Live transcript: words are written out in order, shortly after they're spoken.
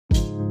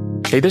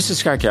Hey, this is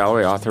Scott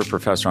Galloway, author,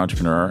 professor,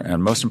 entrepreneur,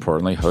 and most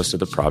importantly, host of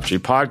the Prop G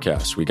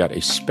podcast. We got a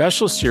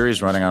special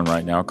series running on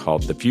right now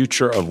called The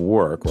Future of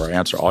Work, where I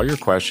answer all your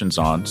questions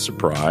on,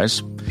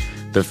 surprise,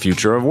 the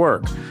future of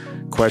work.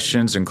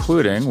 Questions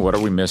including, what are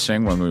we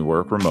missing when we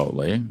work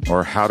remotely?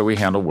 Or how do we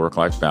handle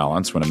work-life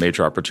balance when a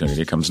major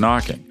opportunity comes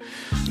knocking?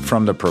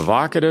 From the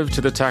provocative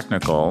to the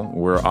technical,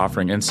 we're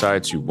offering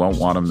insights you won't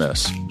want to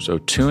miss. So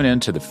tune in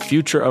to The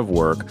Future of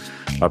Work,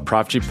 a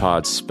Prop G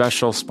Pod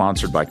special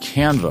sponsored by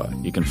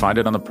Canva. You can find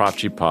it on the Prop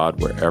G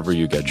Pod wherever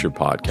you get your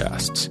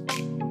podcasts.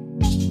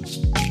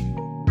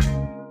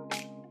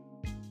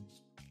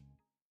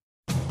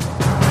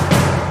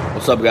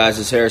 What's up, guys?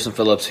 It's Harrison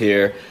Phillips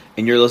here,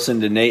 and you're listening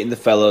to Nate and the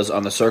Fellows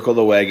on the Circle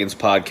the Wagons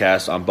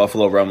podcast on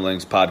Buffalo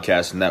Rumblings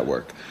Podcast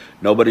Network.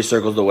 Nobody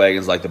circles the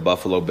wagons like the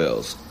Buffalo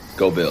Bills.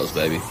 Go Bills,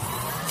 baby.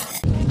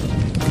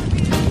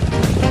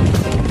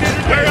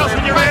 Where else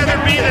would you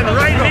rather be than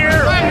right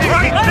here,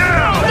 right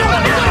now?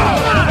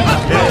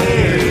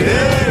 Hey,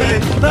 hey,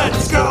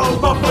 let's go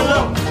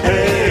Buffalo.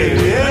 Hey,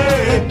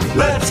 hey,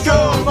 let's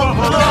go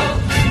Buffalo.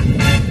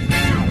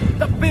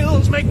 The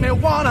Bills make me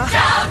wanna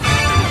shout.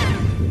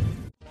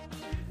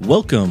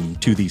 Welcome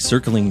to the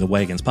Circling the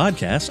Wagons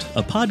podcast,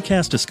 a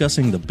podcast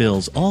discussing the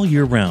Bills all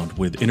year round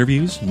with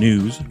interviews,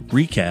 news,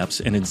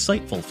 recaps, and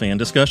insightful fan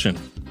discussion.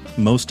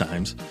 Most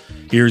times.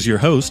 Here's your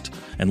host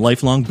and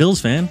lifelong Bills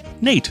fan,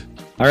 Nate.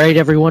 All right,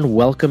 everyone,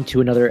 welcome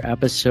to another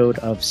episode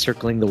of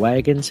Circling the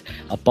Wagons,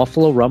 a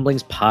Buffalo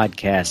Rumblings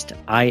podcast.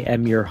 I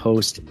am your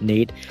host,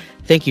 Nate.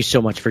 Thank you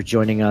so much for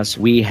joining us.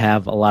 We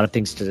have a lot of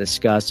things to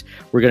discuss.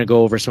 We're going to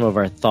go over some of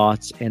our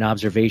thoughts and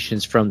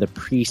observations from the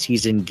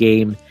preseason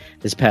game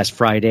this past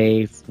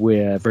Friday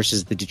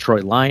versus the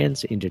Detroit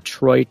Lions in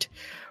Detroit.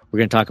 We're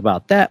going to talk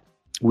about that.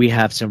 We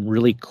have some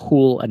really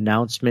cool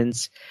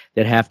announcements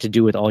that have to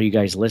do with all you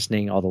guys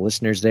listening, all the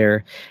listeners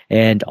there,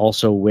 and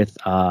also with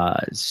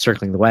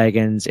Circling the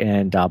Wagons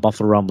and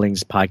Buffalo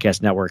Rumblings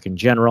Podcast Network in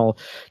general.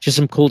 Just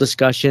some cool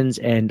discussions,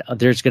 and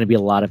there's going to be a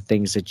lot of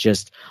things that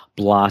just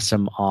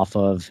blossom off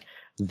of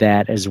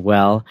that as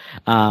well.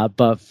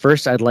 But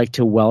first, I'd like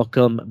to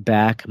welcome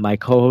back my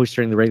co-host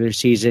during the regular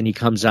season. He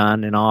comes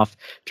on and off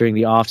during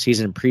the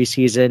off-season and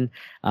preseason.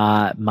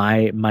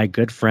 My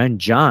good friend,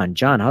 John.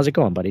 John, how's it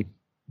going, buddy?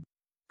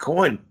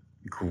 Going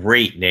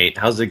great, Nate.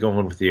 How's it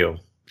going with you?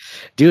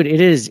 Dude, it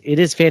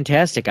is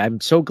fantastic.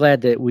 I'm so glad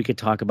that we could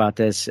talk about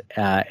this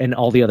and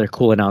all the other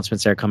cool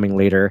announcements that are coming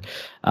later.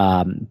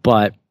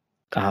 But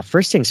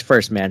first things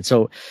first, man.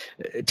 So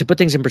to put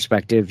things in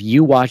perspective,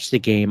 you watched the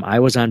game. I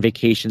was on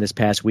vacation this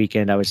past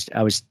weekend. I was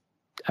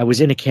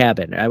in a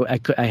cabin.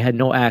 I had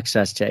no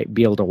access to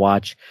be able to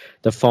watch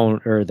the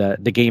phone or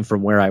the game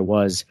from where I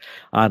was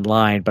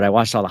online, but I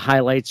watched all the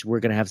highlights.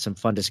 We're going to have some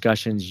fun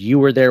discussions. You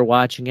were there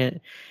watching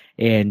it.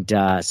 And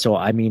so,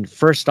 I mean,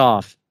 first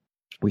off,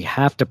 we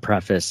have to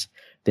preface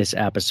this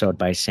episode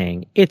by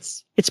saying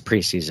it's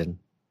preseason.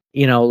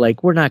 You know,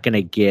 like, we're not going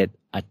to get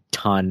a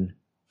ton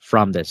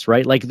from this,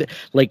 right? Like the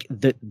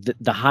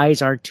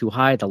highs aren't too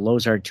high, the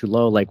lows aren't too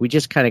low. Like, we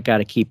just kind of got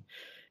to keep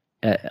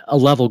a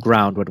level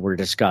ground when we're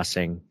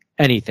discussing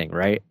anything,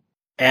 right?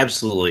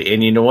 Absolutely.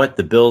 And you know what?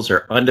 The Bills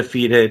are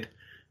undefeated.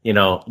 You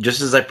know,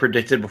 just as I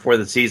predicted before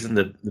the season,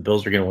 the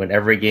Bills are going to win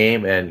every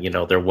game, and, you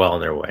know, they're well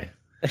on their way.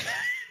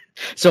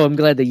 So I'm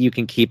glad that you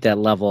can keep that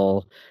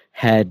level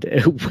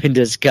head when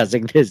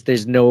discussing this.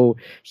 There's no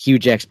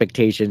huge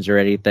expectations or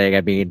anything.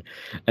 I mean,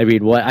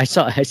 what I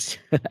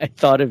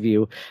thought of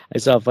you. I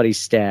saw a funny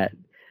stat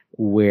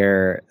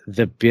where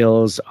the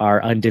Bills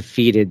are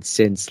undefeated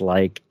since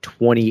like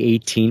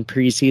 2018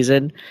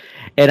 preseason.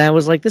 And I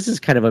was like, this is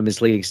kind of a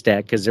misleading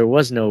stat because there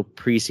was no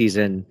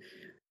preseason,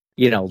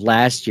 you know,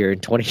 last year in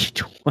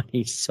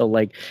 2020. So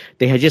like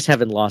they just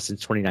haven't lost since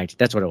 2019.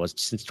 That's what it was.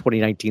 Since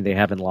 2019, they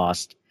haven't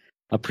lost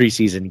a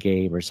preseason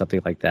game or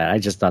something like that. I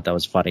just thought that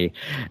was funny.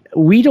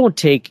 We don't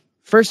take,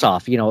 first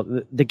off, you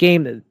know, the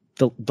game,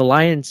 the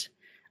Lions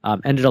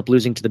ended up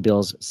losing to the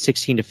Bills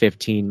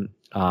 16-15.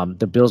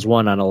 The Bills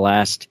won on a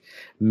last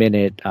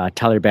minute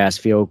Tyler Bass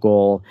field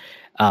goal.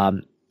 I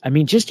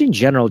mean, just in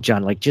general,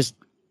 John, like just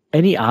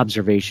any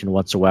observation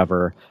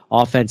whatsoever,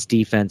 offense,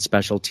 defense,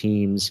 special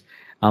teams.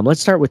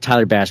 Let's start with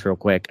Tyler Bass real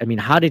quick. I mean,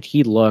 how did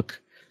he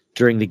look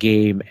during the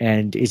game?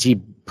 And is he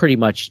pretty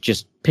much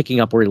just picking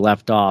up where he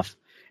left off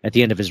at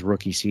the end of his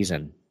rookie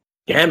season?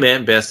 Yeah,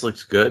 man, Bass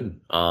looks good.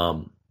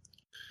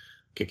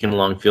 Kicking a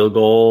long field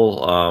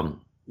goal.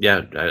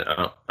 Yeah,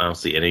 I don't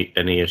see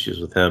any issues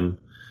with him.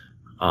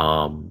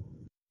 As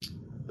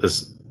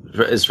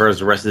far as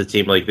the rest of the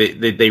team, like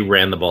they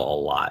ran the ball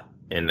a lot,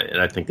 and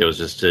I think that was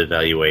just to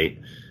evaluate.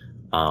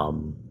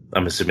 I'm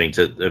assuming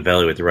to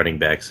evaluate the running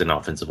backs and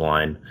offensive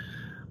line.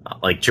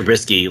 Like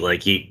Trubisky,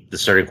 like the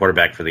starting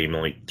quarterback for the game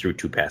only threw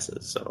 2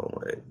 passes,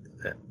 so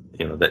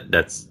you know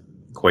that's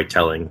quite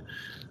telling.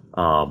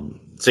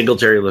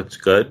 Singletary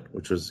looked good,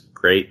 which was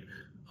great.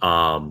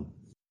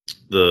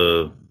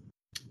 The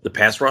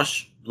pass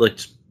rush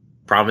looked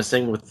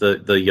promising with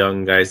the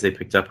young guys they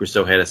picked up who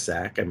still had a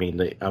sack. I mean,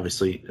 they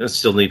obviously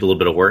still need a little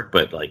bit of work,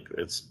 but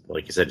it's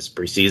like you said, it's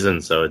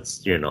preseason, so it's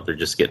they're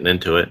just getting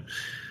into it.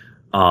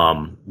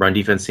 Run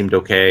defense seemed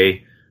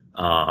okay.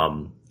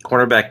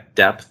 Cornerback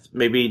depth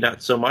maybe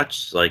not so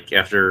much. Like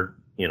after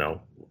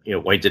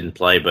White didn't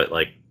play, but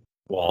like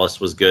Wallace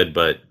was good,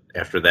 but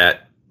after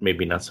that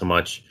maybe not so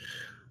much.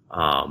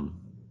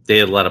 They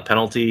had a lot of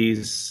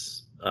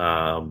penalties.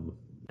 A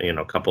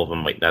couple of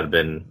them might not have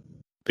been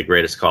the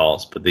greatest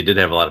calls, but they did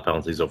have a lot of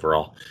penalties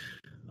overall.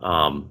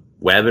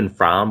 Webb and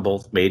Fromm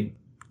both made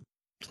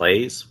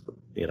plays,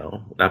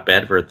 not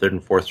bad for a third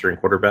and fourth string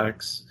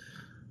quarterbacks.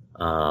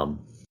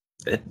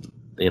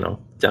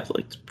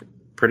 Definitely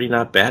pretty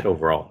not bad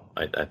overall,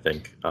 I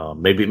think.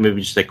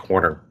 Maybe just a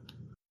corner.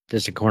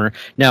 Just a corner.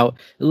 Now,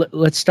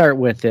 let's start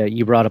with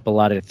you brought up a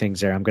lot of things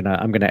there. I'm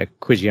gonna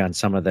quiz you on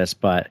some of this,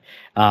 but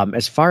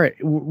as far as,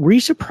 were you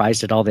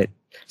surprised at all that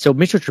so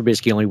Mitchell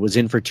Trubisky only was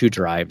in for 2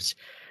 drives?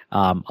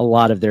 A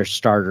lot of their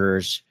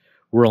starters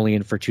were only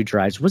in for 2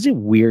 drives. Was it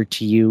weird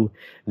to you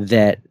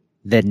that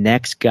the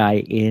next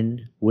guy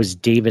in was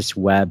Davis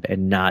Webb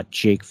and not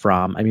Jake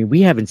Fromm? I mean, we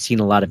haven't seen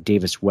a lot of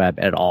Davis Webb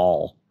at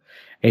all.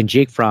 And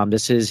Jake Fromm,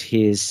 this is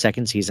his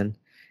second season.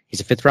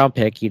 He's a 5th-round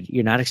pick.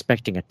 You're not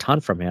expecting a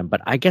ton from him, but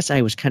I guess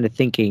I was kind of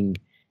thinking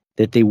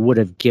that they would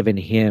have given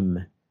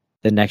him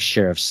the next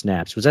share of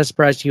snaps. Was that a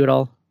surprise to you at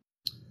all?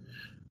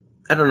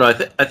 I don't know.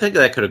 I think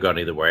that could have gone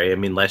either way. I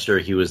mean, last year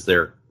he was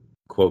their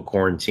quote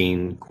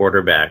quarantine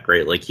quarterback,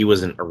 right? Like he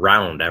wasn't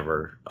around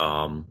ever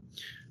to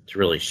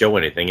really show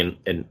anything.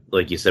 And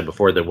like you said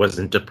before, there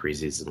wasn't a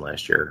preseason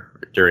last year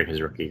during his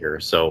rookie year.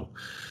 So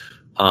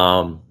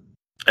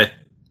I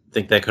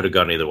think that could have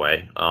gone either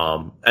way.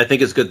 I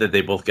think it's good that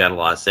they both got a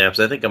lot of snaps.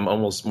 I think I'm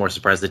almost more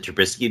surprised that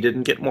Trubisky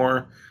didn't get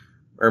more,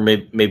 or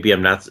maybe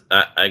I'm not.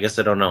 I guess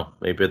I don't know.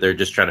 Maybe they're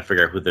just trying to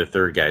figure out who their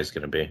third guy is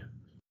going to be.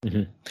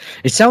 Mm-hmm.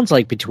 It sounds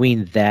like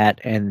between that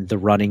and the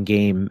running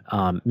game,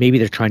 maybe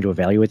they're trying to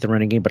evaluate the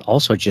running game, but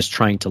also just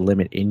trying to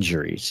limit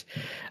injuries.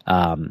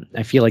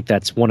 I feel like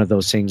that's one of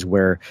those things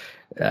where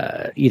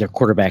either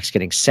quarterbacks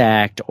getting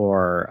sacked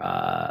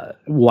or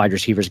wide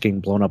receivers getting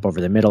blown up over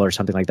the middle or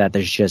something like that.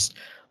 There's just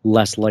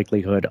less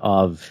likelihood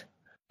of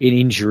an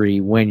injury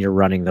when you're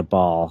running the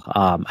ball.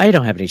 I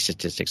don't have any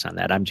statistics on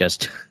that. I'm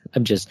just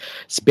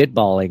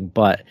spitballing.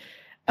 But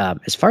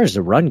as far as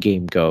the run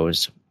game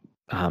goes,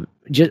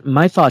 just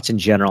my thoughts in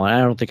general, and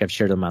I don't think I've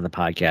shared them on the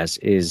podcast,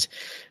 is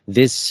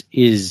this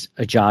is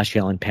a Josh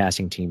Allen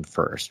passing team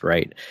first,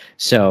 right?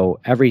 So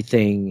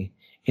everything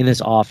in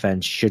this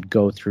offense should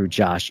go through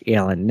Josh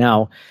Allen.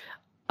 Now,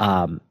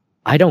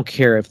 I don't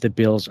care if the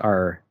Bills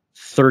are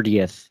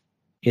 30th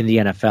in the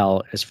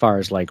NFL as far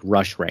as like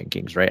rush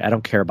rankings, right? I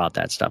don't care about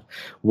that stuff.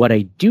 What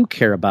I do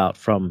care about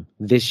from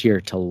last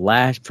year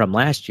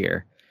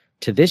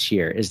to this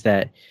year is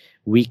that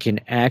we can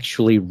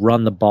actually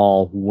run the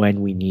ball when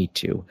we need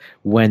to.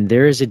 When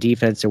there is a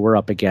defense that we're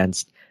up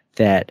against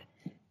that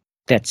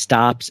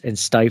stops and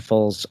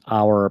stifles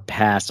our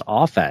pass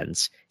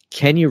offense,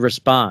 can you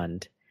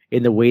respond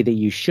in the way that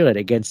you should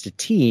against a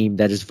team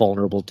that is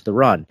vulnerable to the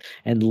run?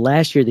 And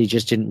last year they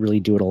just didn't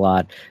really do it a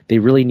lot. They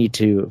really need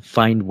to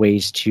find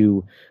ways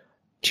to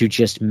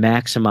just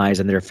maximize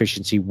on their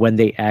efficiency when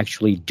they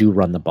actually do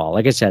run the ball.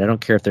 Like I said, I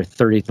don't care if they're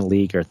 30th in the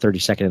league or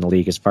 32nd in the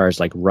league as far as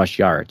like rush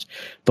yards.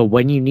 But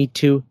when you need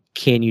to,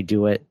 can you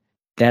do it?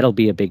 That'll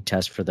be a big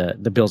test for the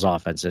Bills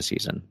offense this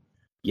season.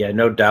 Yeah,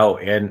 no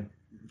doubt. And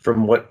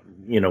from what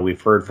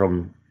we've heard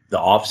from the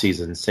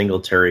offseason,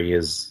 Singletary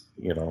has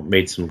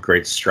made some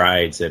great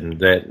strides, and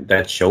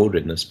that showed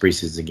in this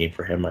preseason game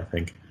for him, I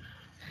think.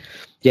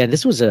 Yeah,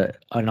 this was an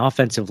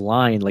offensive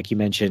line, like you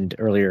mentioned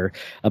earlier,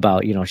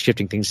 about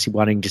shifting things,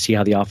 wanting to see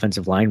how the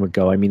offensive line would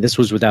go. I mean, this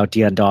was without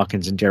Deion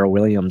Dawkins and Darrell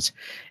Williams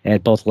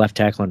at both left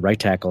tackle and right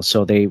tackle,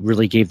 so they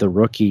really gave the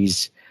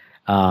rookies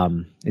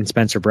in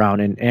Spencer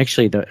Brown. And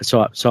actually,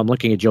 so I'm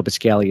looking at Joe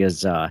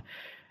Biscaglia's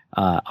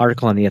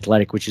article on The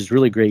Athletic, which is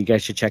really great. You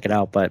guys should check it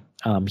out. But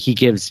he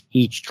gives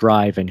each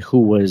drive and who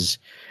was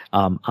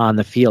on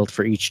the field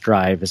for each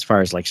drive as far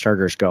as like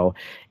starters go.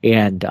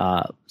 And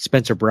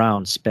Spencer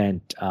Brown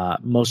spent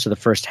most of the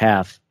first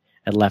half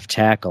at left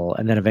tackle,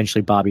 and then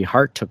eventually Bobby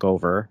Hart took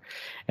over,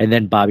 and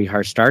then Bobby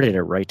Hart started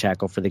at right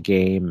tackle for the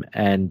game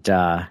and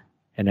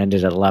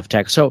ended at left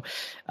tackle. So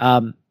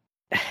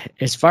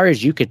as far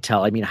as you could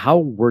tell, I mean, how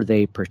were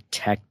they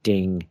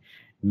protecting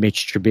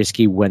Mitch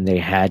Trubisky when they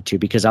had to?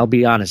 Because I'll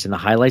be honest, in the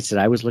highlights that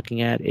I was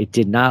looking at, it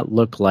did not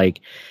look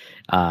like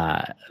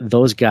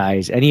those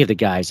guys, any of the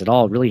guys at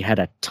all, really had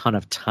a ton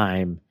of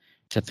time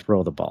to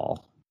throw the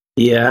ball.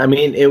 Yeah, I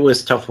mean, it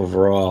was tough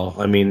overall.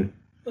 I mean,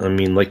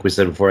 like we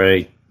said before,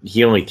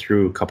 he only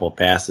threw a couple of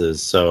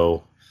passes,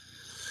 so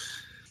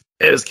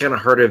it was kind of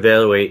hard to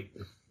evaluate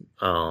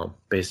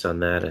based on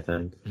that, I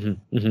think.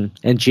 Mm-hmm, mm-hmm.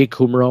 And Jake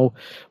Kumro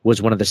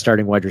was one of the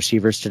starting wide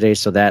receivers today,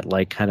 so that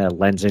like kind of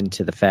lends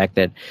into the fact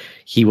that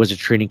he was a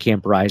training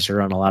camp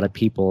riser on a lot of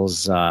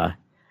people's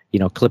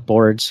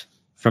clipboards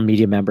from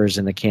media members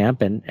in the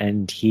camp,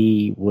 and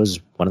he was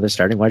one of the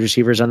starting wide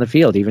receivers on the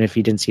field, even if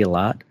he didn't see a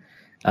lot.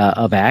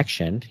 of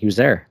action. He was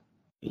there.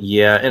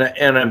 Yeah,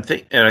 and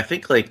I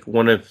think like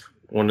one of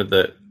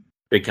the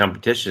big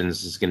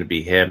competitions is going to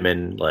be him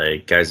and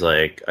like guys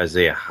like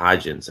Isaiah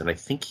Hodgins, and I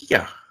think he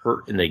got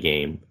hurt in the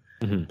game.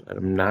 Mm-hmm. But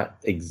I'm not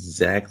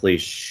exactly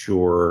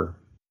sure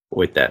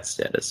what that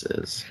status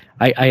is.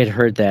 I had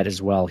heard that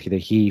as well.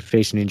 He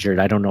faced an injured.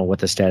 I don't know what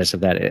the status of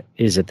that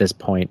is at this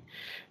point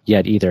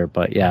yet either.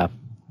 But yeah,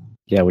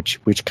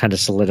 which kind of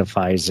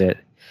solidifies it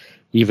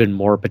even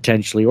more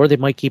potentially. Or they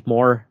might keep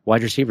more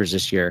wide receivers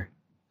this year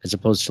as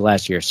opposed to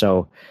last year.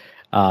 So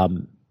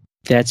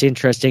that's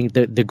interesting.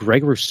 The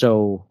Greg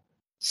Rousseau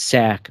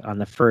sack on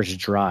the first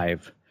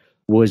drive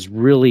was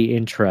really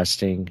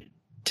interesting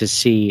to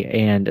see,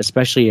 and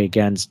especially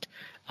against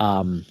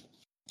a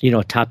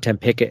top 10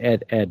 pick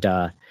at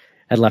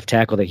left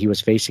tackle that he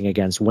was facing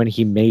against when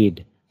he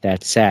made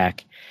that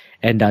sack.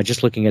 And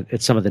just looking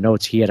at some of the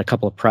notes, he had a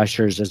couple of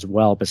pressures as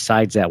well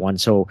besides that one.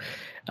 So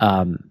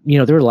there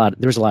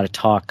was a lot of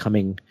talk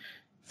coming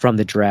from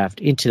the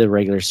draft into the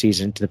regular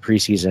season, to the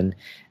preseason,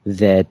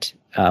 that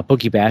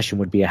Boogie Basham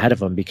would be ahead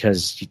of him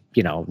because,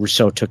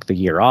 Rousseau took the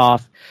year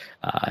off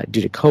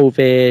due to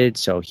COVID.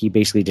 So he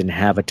basically didn't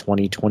have a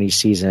 2020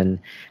 season.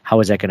 How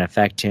is that going to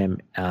affect him?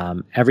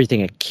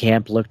 Everything at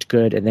camp looked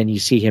good. And then you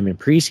see him in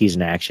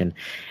preseason action,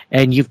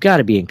 and you've got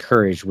to be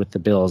encouraged with the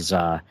Bills'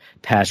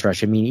 pass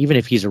rush. I mean, even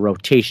if he's a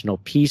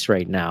rotational piece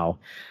right now,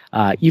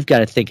 you've got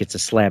to think it's a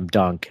slam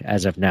dunk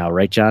as of now,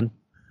 right, John?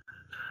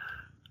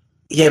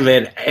 Yeah,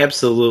 man,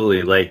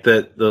 absolutely. Like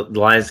the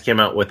Lions came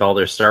out with all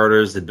their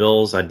starters. The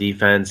Bills on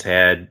defense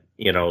had,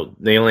 they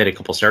only had a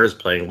couple starters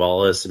playing,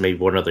 Wallace and maybe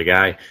one other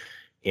guy,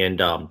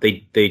 and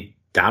they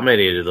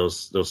dominated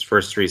those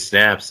first three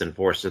snaps and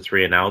forced a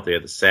 3-and-out. They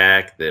had the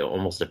sack,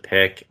 almost a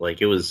pick.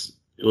 Like it was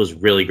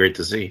really great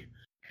to see.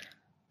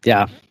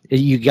 Yeah,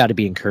 you got to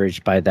be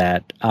encouraged by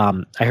that.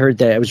 I heard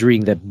that I was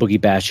reading that Boogie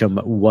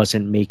Basham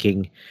wasn't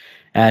making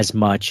as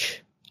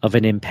much of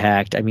an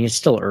impact. I mean, it's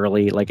still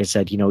early. Like I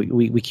said,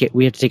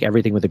 we have to take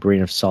everything with a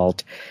grain of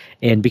salt,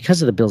 and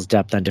because of the Bills'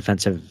 depth on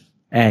defensive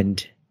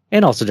end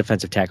and also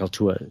defensive tackle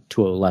to a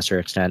lesser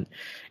extent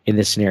in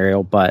this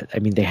scenario, but I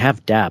mean they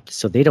have depth,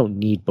 so they don't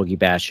need Boogie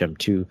Basham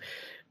to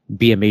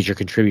be a major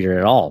contributor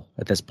at all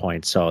at this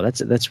point. So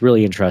that's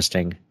really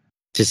interesting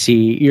to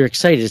see. You're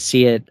excited to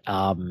see it.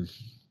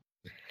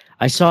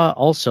 I saw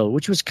also,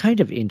 which was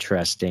kind of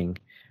interesting,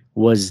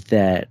 was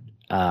that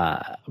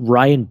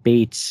Ryan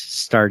Bates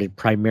started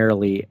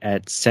primarily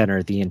at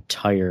center the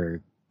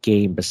entire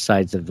game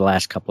besides the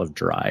last couple of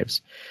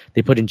drives.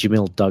 They put in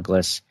Jamil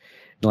Douglas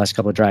in the last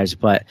couple of drives,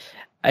 but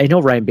I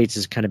know Ryan Bates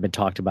has kind of been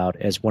talked about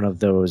as one of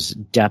those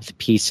depth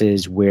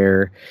pieces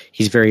where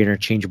he's very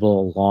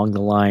interchangeable along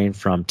the line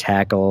from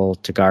tackle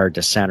to guard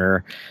to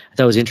center. I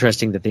thought it was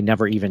interesting that they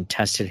never even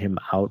tested him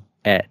out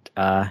at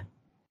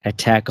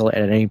tackle at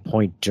any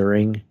point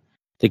during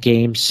the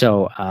game.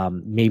 So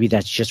maybe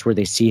that's just where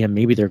they see him.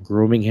 Maybe they're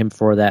grooming him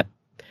for that,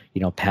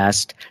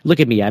 past.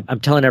 Look at me. I'm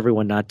telling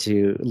everyone not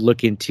to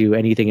look into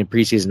anything in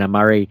preseason. I'm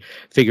already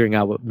figuring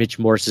out what Mitch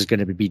Morse is going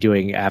to be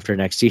doing after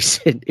next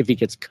season if he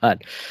gets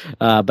cut.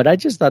 But I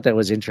just thought that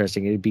was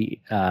interesting. It'd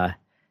be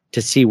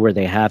to see where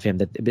they have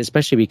him,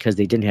 especially because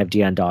they didn't have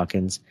Deion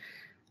Dawkins.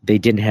 They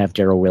didn't have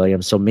Darrell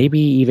Williams. So maybe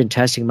even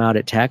testing him out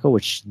at tackle,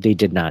 which they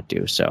did not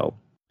do. So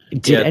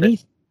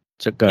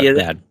So go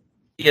ahead.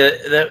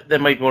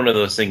 That might be one of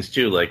those things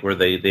too, like where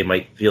they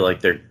might feel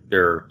like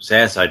they're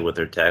satisfied with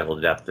their tackle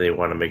depth. They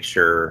want to make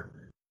sure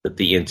that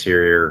the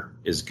interior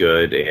is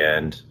good,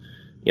 and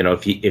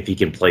if he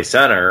can play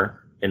center,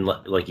 and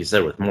like you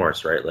said with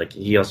Morris, right? Like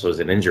he also has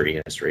an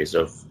injury history,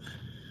 so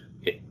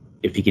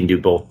if he can do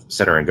both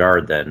center and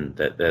guard, then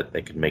that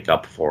could make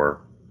up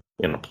for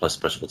plus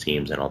special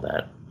teams and all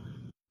that.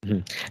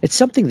 Mm-hmm. It's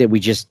something that we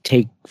just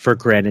take for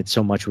granted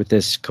so much with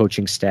this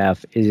coaching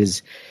staff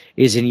is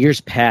in years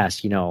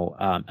past,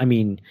 I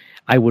mean,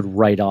 I would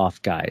write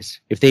off guys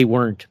if they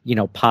weren't,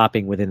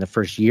 popping within the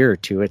first year or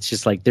two. It's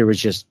just like that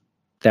was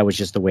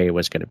just the way it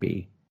was going to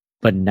be.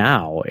 But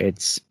now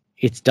it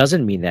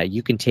doesn't mean that.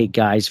 You can take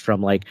guys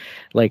from like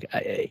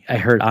I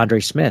heard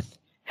Andre Smith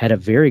had a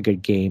very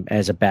good game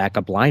as a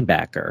backup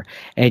linebacker.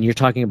 And you're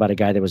talking about a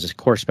guy that was a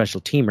core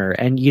special teamer.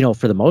 And,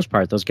 for the most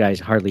part, those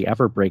guys hardly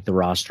ever break the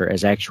roster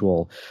as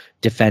actual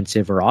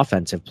defensive or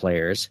offensive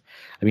players.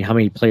 I mean, how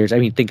many players? I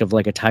mean, think of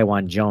like a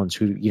Tywan Jones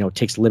who,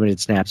 takes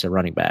limited snaps at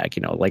running back,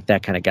 like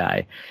that kind of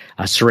guy.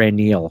 Saran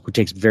Neal, who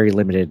takes very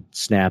limited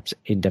snaps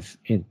in the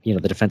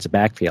defensive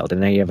backfield.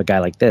 And then you have a guy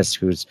like this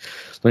who's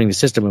learning the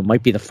system and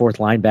might be the fourth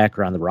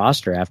linebacker on the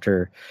roster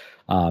after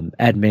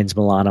Edmonds,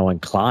 Milano, and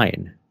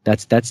Klein.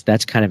 That's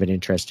kind of an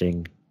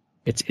interesting.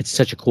 It's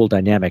such a cool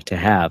dynamic to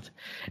have,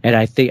 and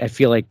I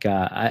feel like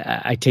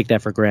I take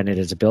that for granted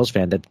as a Bills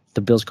fan that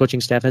the Bills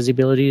coaching staff has the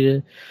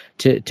ability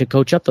to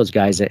coach up those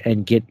guys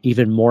and get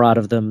even more out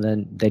of them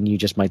than you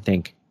just might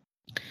think.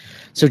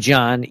 So,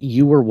 John,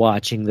 you were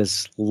watching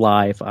this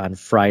live on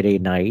Friday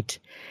night,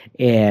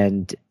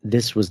 and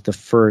this was the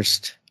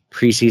first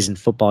preseason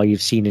football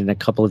you've seen in a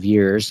couple of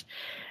years.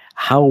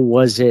 How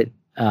was it?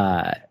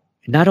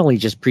 not only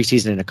just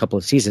preseason in a couple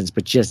of seasons,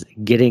 but just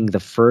getting the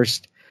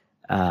first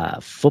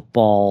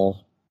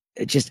football,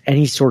 just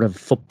any sort of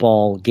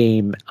football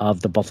game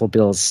of the Buffalo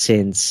Bills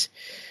since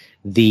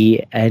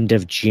the end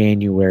of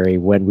January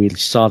when we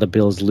saw the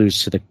Bills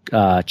lose to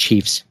the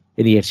Chiefs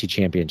in the AFC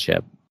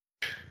Championship.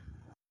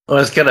 Well,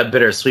 it's kind of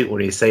bittersweet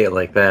when you say it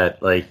like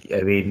that. Like,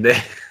 I mean,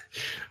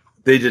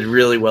 they did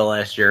really well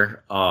last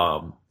year.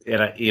 And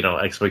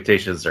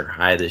expectations are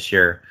high this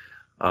year.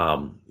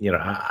 I'm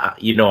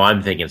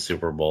thinking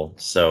Super Bowl.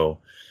 So,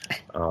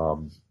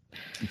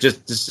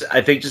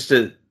 I think just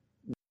to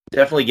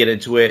definitely get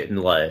into it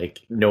and like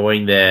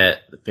knowing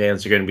that the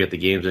fans are going to be at the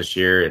games this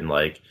year and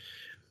like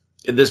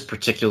in this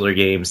particular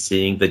game,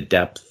 seeing the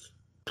depth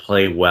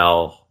play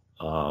well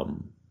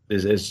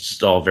is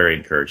just all very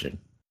encouraging.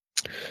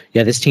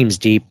 Yeah, this team's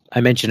deep.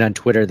 I mentioned on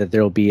Twitter that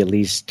there will be at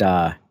least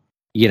 4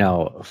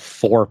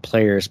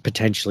 players,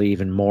 potentially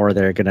even more,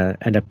 that are going to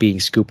end up being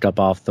scooped up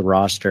off the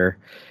roster,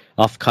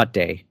 off cut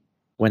day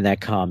when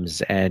that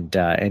comes, and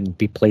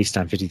be placed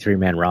on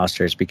 53-man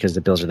rosters because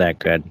the Bills are that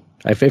good.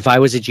 If I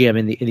was a GM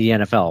in the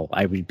NFL,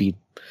 I would be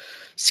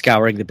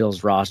scouring the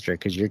Bills roster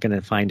because you're going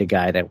to find a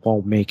guy that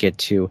won't make it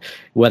to,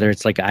 whether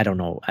it's like, I don't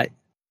know,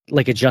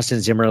 like a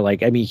Justin Zimmer,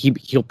 like, I mean,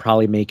 he'll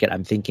probably make it,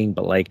 I'm thinking,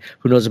 but like,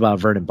 who knows about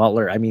Vernon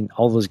Butler? I mean,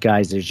 all those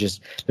guys,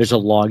 there's a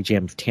log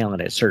jam of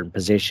talent at certain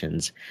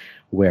positions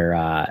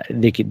where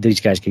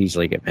these guys could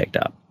easily get picked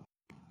up.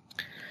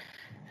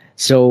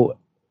 So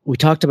we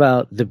talked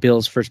about the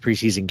Bills' first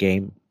preseason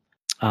game.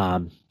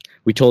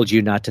 We told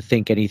you not to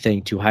think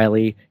anything too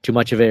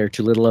much of it or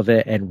too little of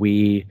it, and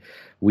we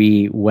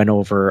went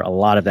over a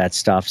lot of that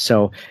stuff.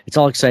 So it's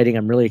all exciting.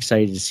 I'm really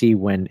excited to see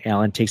when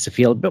Allen takes the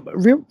field. But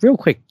real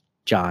quick,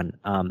 John,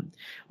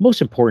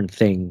 most important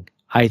thing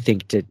I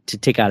think to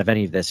take out of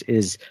any of this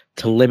is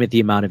to limit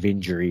the amount of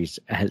injuries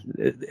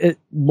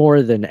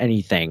more than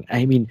anything.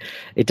 I mean,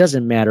 it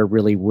doesn't matter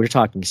really. We're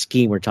talking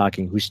scheme. We're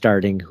talking who's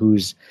starting,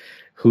 who's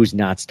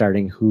not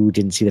starting, who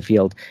didn't see the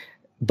field.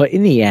 But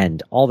in the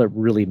end, all that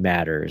really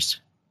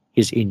matters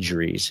is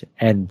injuries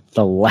and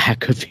the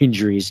lack of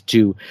injuries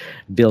to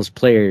Bills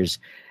players.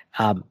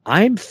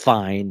 I'm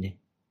fine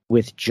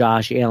with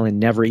Josh Allen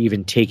never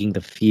even taking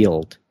the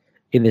field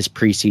in this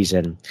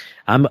preseason.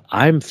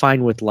 I'm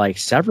fine with like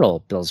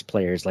several Bills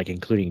players, like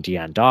including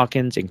Deion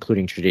Dawkins,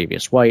 including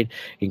Tre'Davious White,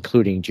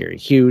 including Jerry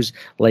Hughes,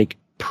 like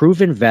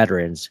proven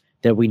veterans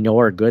that we know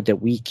are good,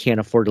 that we can't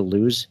afford to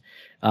lose.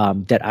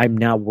 That I'm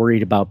not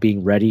worried about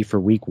being ready for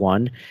week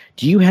 1.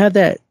 Do you have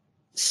that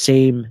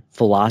same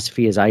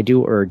philosophy as I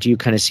do, or do you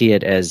kind of see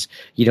it as,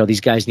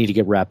 these guys need to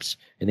get reps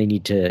and they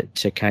need to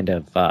kind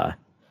of,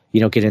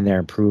 get in there,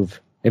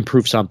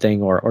 improve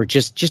something or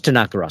just to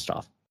knock the rust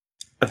off?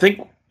 I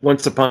think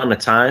once upon a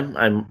time,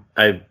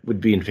 I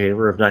would be in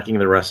favor of knocking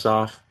the rust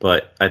off,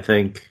 but I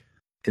think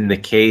in the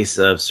case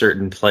of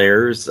certain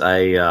players,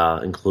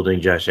 including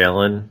Josh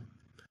Allen,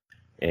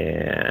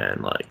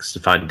 and like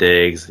Stephon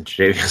Diggs and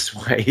Tre'Davious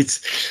White,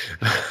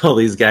 all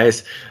these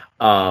guys,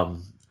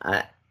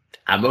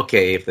 I'm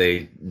okay if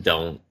they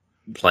don't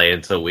play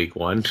until week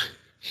 1.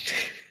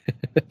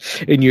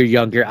 And you're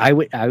younger.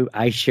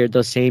 I shared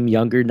those same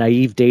younger,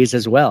 naive days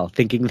as well,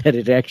 thinking that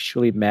it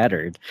actually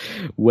mattered.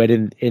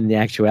 When in the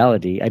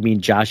actuality, I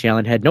mean, Josh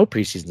Allen had no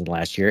preseason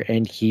last year,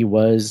 and he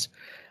was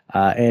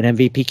an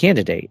MVP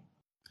candidate.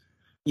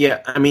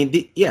 Yeah, I mean,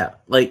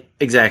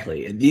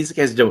 exactly. These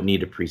guys don't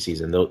need a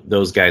preseason.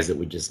 Those guys that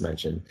we just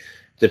mentioned,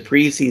 the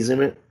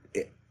preseason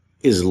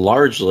is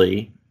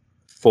largely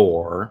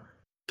for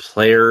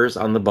players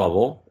on the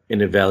bubble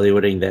and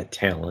evaluating that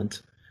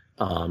talent,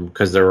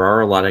 because there are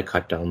a lot of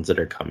cutdowns that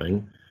are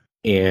coming,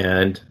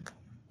 and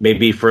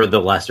maybe for the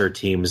lesser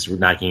teams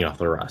knocking off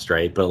the rust,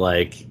 right? But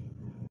like,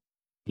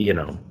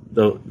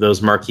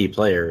 those marquee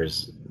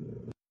players,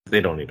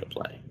 they don't need to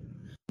play.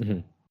 Mm-hmm.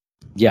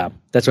 Yeah,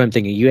 that's what I'm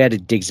thinking. You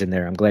added Diggs in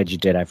there. I'm glad you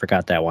did. I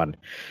forgot that one.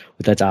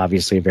 But that's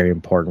obviously a very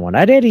important one.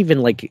 I'd add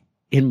even like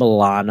in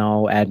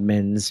Milano,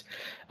 Edmonds.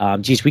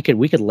 We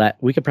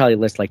could probably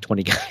list like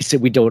 20 guys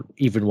that we don't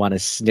even want to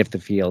sniff the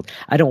field.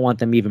 I don't want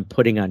them even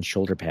putting on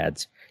shoulder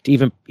pads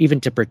to even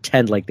to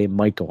pretend like they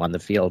might go on the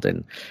field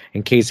in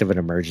case of an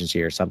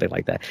emergency or something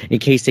like that. In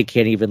case they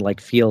can't even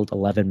like field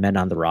 11 men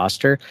on the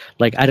roster,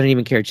 like I don't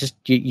even care.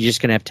 You're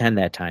just gonna have 10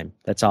 that time.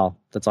 That's all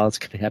that's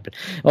gonna happen.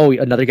 Oh,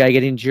 another guy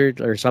get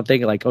injured or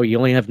something, like, oh, you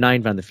only have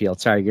 9 on the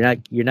field. Sorry,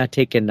 you're not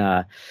taking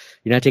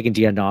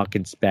Deion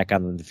Dawkins back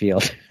on the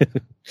field.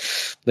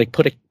 Like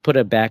put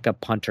a backup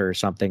punter or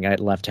something at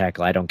left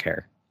tackle. I don't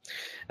care.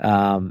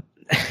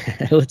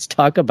 Let's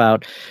talk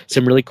about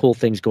some really cool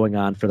things going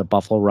on for the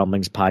Buffalo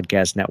Rumblings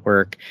podcast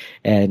network,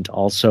 and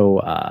also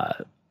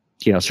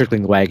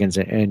circling the wagons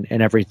and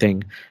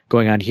everything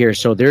going on here.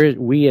 So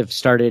we have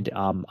started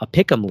a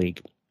Pick'em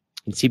League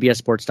in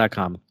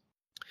CBSSports.com.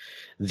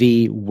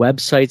 The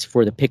websites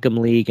for the Pick'em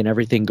League and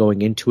everything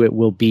going into it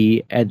will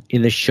be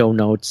in the show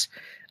notes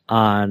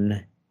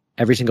on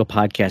every single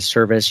podcast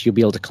service. You'll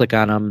be able to click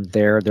on them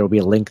there. There will be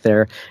a link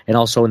there. And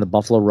also in the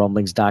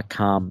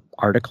BuffaloRumblings.com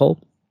article,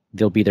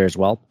 they'll be there as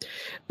well.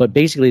 But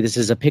basically, this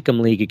is a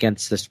Pick'em League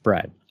against the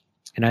spread.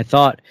 And I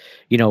thought,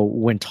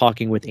 when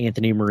talking with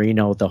Anthony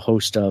Marino, the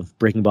host of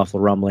Breaking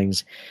Buffalo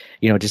Rumblings,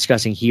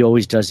 discussing, he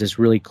always does this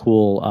really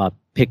cool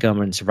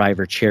Pick'em and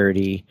Survivor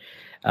charity.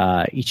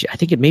 I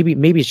think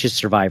maybe it's just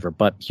Survivor,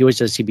 but he always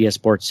does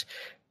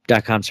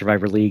CBSSports.com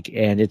Survivor League,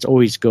 and it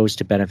always goes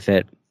to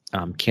benefit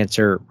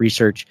cancer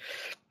research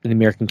in the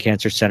American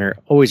Cancer Center.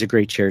 Always a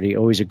great charity,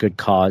 always a good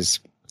cause.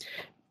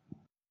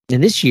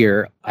 And this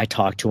year, I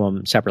talked to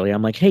him separately.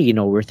 I'm like, hey,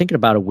 we're thinking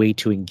about a way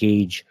to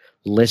engage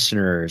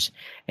listeners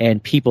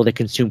and people that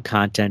consume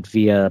content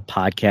via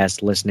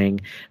podcast listening,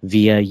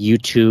 via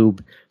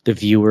YouTube, the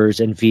viewers,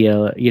 and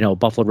via,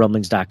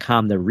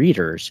 BuffaloRumblings.com, the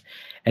readers,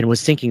 and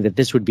was thinking that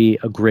this would be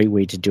a great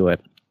way to do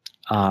it.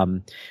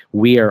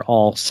 We are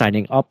all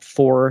signing up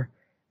for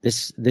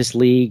this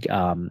league.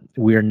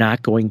 We are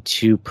not going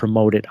to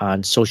promote it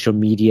on social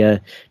media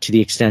to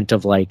the extent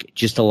of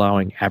just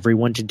allowing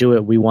everyone to do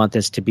it. We want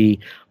this to be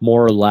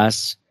more or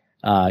less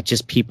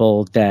just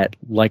people that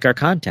like our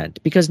content,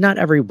 because not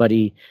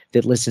everybody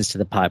that listens to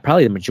the pod,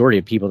 probably the majority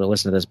of people that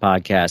listen to this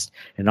podcast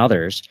and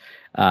others,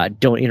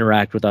 don't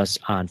interact with us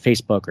on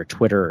Facebook or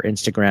Twitter or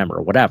Instagram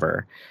or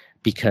whatever,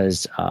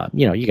 because,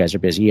 you guys are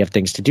busy, you have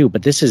things to do.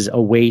 But this is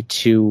a way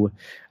to,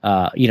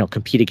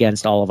 compete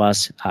against all of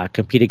us,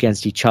 compete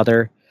against each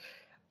other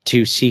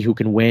to see who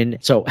can win.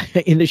 So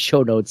in the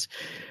show notes,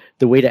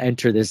 the way to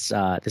enter this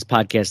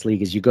podcast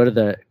league is you go to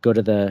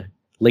the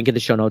link in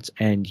the show notes,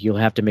 and you'll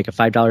have to make a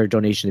 $5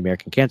 donation to the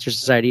American Cancer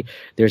Society.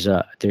 There's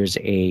a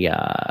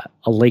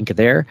link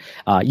there.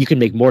 You can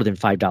make more than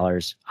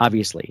 $5,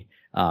 obviously,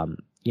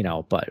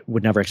 but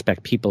would never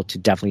expect people to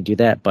definitely do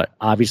that. But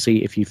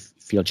obviously, if you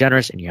feel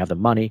generous and you have the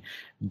money,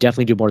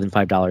 definitely do more than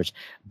 $5.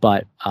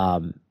 But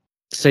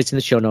sites in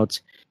the show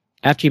notes.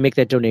 After you make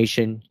that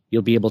donation,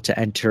 you'll be able to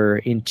enter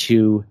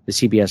into the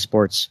CBS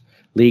Sports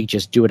League.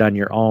 Just do it on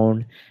your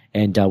own,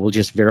 and we'll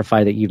just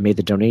verify that you've made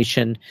the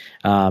donation.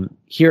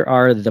 Here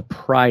are the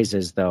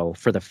prizes, though,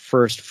 for the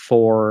first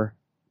 4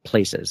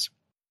 places.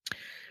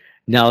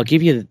 Now, I'll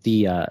give you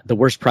the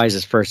worst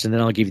prizes first, and then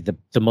I'll give you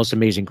the most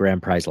amazing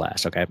grand prize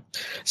last, okay?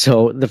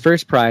 So the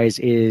first prize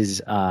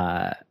is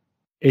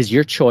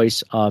your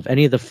choice of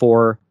any of the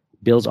 4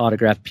 Bills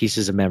autographed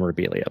pieces of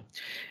memorabilia.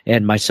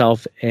 And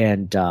myself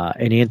and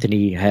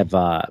Anthony have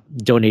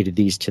donated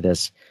these to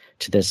this.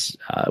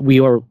 We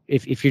are,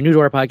 if you're new to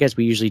our podcast,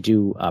 we usually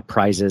do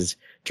prizes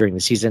during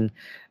the season,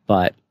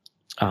 but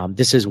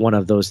this is one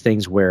of those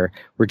things where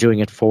we're doing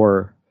it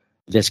for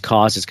this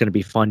cause. It's going to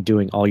be fun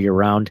doing all year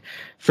round.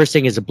 First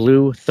thing is a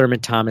blue Thurman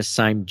Thomas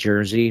signed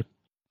jersey.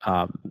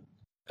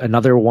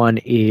 Another one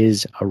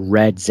is a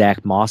red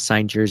Zach Moss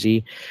signed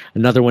jersey.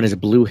 Another one is a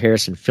blue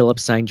Harrison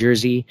Phillips signed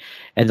jersey.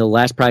 And the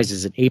last prize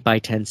is an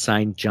 8x10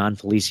 signed John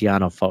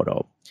Feliciano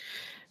photo.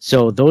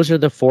 So those are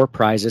the 4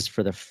 prizes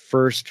for the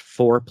first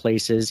 4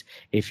 places.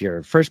 If you're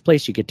in first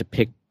place, you get to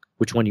pick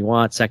which one you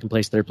want. Second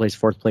place, third place,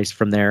 fourth place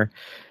from there.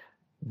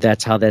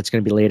 That's how that's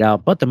going to be laid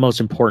out. But the most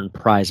important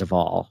prize of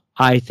all,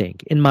 I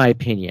think, in my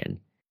opinion,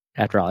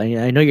 after all, and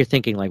I know you're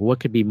thinking, what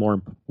could be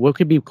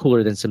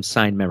cooler than some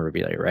signed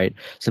memorabilia, right?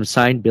 Some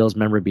signed Bills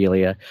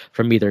memorabilia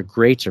from either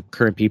greats or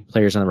current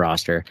players on the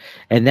roster.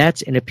 And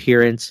that's an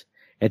appearance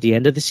at the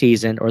end of the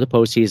season or the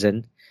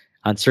postseason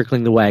on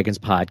Circling the Wagons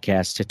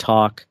podcast to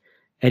talk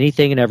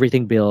anything and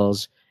everything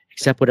Bills,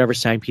 except whatever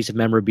signed piece of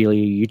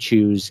memorabilia you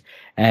choose,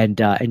 and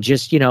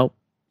just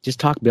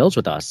talk Bills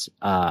with us.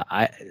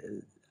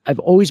 I've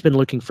always been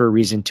looking for a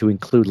reason to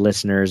include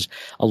listeners.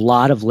 A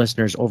lot of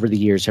listeners over the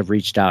years have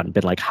reached out and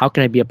been like, how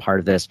can I be a part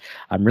of this?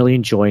 I'm really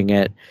enjoying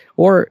it.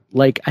 Or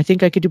I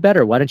think I could do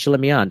better. Why don't you let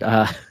me on?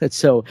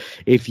 So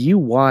if you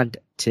want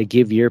to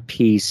give your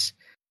piece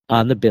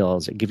on the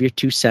Bills, give your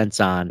 2 cents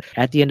on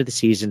at the end of the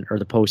season or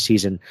the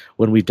postseason,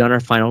 when we've done our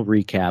final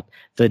recap,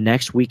 the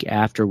next week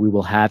after, we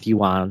will have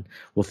you on.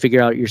 We'll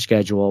figure out your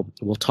schedule.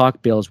 We'll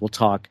talk Bills. We'll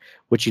talk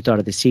what you thought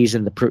of the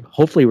season.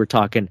 Hopefully we're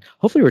talking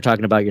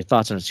about your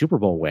thoughts on a Super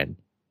Bowl win,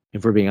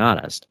 if we're being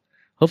honest.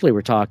 Hopefully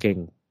we're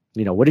talking,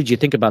 what did you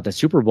think about the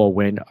Super Bowl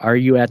win? Are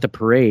you at the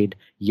parade?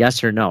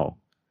 Yes or no?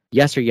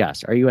 Yes or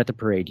yes. Are you at the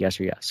parade? Yes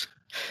or yes.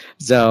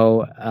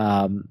 So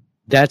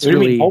that's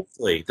really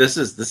hopefully this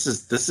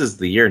is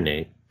the year,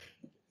 Nate.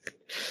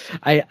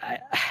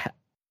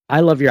 I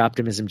love your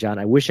optimism, John.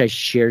 I wish I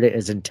shared it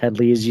as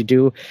intently as you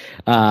do.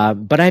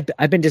 But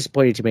I've been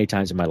disappointed too many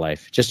times in my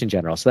life, just in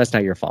general. So that's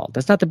not your fault.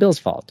 That's not the Bills'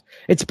 fault.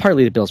 It's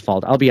partly the Bills'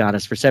 fault. I'll be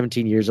honest. For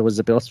 17 years, it was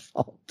the Bills'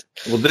 fault.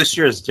 Well, this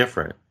year is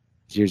different.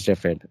 This year's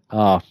different.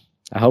 Oh,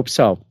 I hope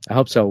so.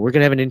 We're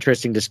going to have an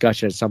interesting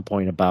discussion at some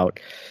point about,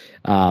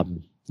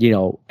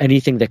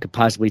 anything that could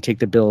possibly take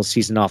the Bills'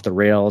 season off the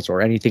rails,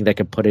 or anything that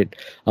could put it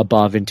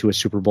above into a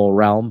Super Bowl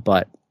realm.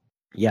 But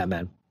yeah,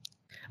 man.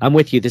 I'm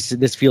with you.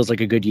 This feels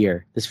like a good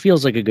year. This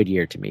feels like a good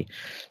year to me.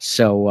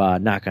 So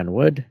knock on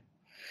wood.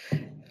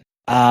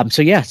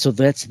 So that's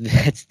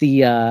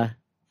the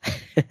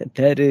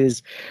that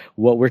is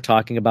what we're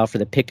talking about for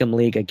the Pick'em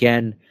League.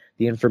 Again,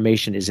 the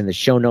information is in the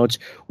show notes.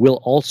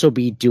 We'll also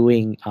be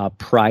doing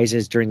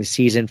prizes during the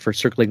season for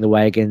Circling the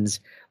Wagons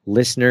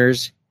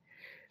listeners.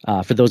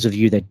 For those of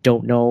you that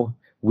don't know,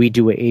 We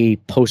do a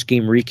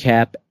post-game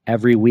recap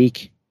every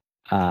week,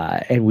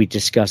 and we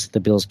discuss the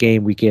Bills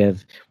game.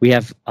 We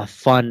have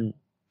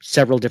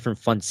several different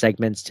fun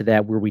segments to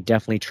that where we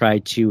definitely try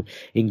to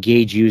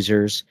engage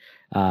users,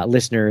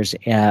 listeners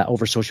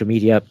over social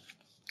media.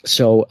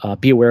 So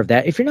be aware of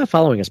that. If you're not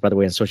following us, by the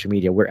way, on social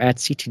media, we're at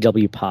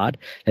CTW Pod.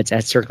 That's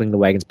at Circling the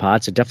Wagons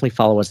Pod. So definitely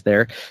follow us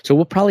there. So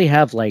we'll probably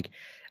have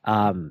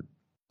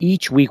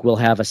each week we'll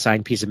have a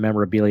signed piece of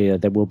memorabilia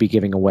that we'll be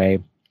giving away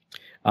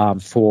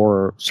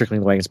for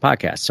Circling the Wagons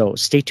podcast. So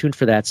stay tuned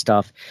for that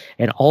stuff,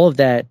 and all of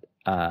that.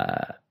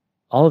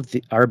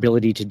 Our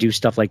ability to do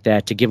stuff like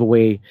that, to give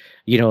away,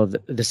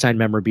 the signed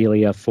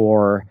memorabilia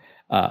for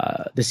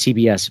the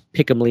CBS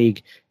Pick'em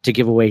League, to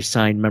give away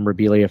signed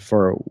memorabilia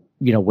for,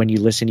 when you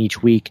listen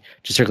each week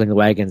to Circling the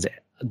Wagons.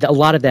 A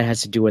lot of that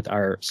has to do with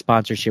our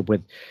sponsorship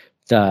with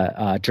the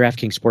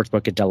DraftKings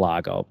Sportsbook at Del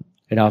Lago.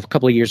 A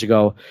couple of years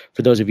ago,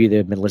 for those of you that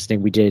have been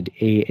listening, we did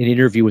an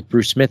interview with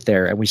Bruce Smith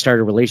there, and we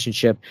started a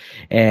relationship,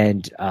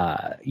 and,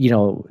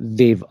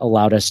 they've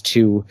allowed us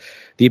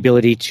the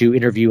ability to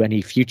interview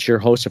any future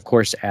hosts. Of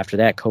course, after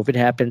that, COVID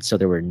happened, so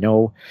there were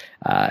no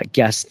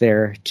guests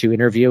there to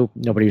interview.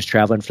 Nobody was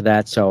traveling for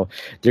that, so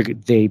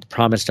they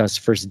promised us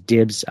first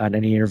dibs on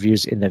any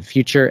interviews in the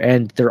future,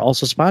 and they're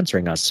also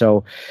sponsoring us.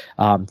 So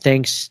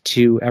thanks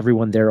to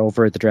everyone there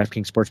over at the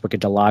DraftKings Sportsbook at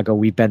Del Lago.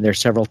 We've been there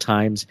several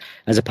times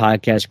as a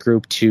podcast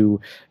group to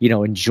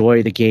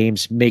enjoy the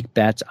games, make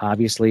bets,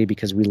 obviously,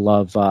 because we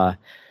love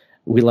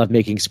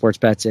making sports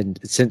bets, and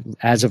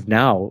as of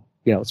now,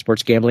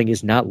 sports gambling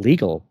is not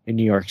legal in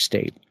New York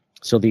State.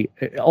 So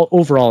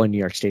overall in New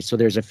York State. So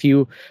there's a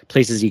few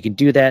places you can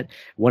do that.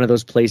 One of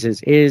those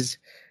places is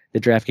the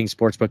DraftKings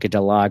Sportsbook at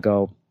Del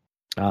Lago.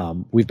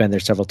 We've been there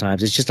several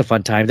times. It's just a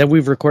fun time. Then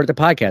we've recorded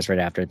the podcast right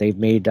after. They've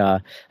made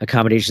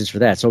accommodations for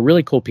that. So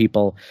really cool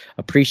people.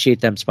 Appreciate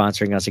them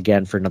sponsoring us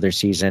again for another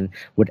season.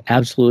 Would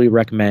absolutely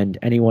recommend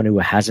anyone who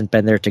hasn't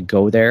been there to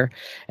go there.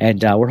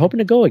 And we're hoping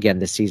to go again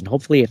this season.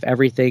 Hopefully, if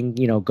everything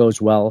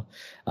goes well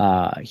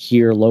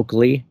here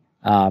locally.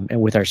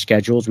 And with our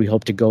schedules, we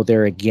hope to go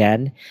there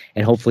again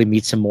and hopefully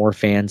meet some more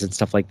fans and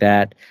stuff like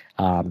that.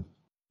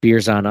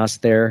 Beers on us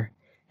there.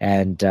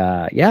 And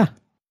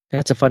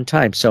that's a fun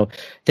time. So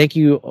thank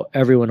you,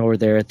 everyone over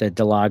there at the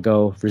Del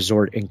Lago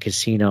Resort and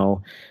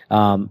Casino.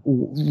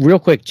 Real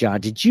quick, John,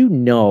 did you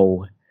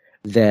know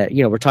that,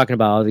 we're talking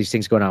about all these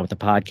things going on with the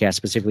podcast,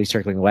 specifically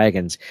Circling the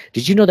Wagons.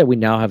 Did you know that we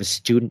now have a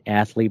student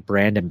athlete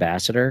brand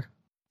ambassador?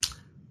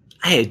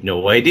 I had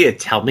no idea.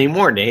 Tell me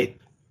more, Nate.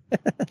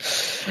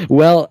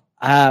 Well,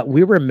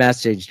 we were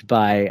messaged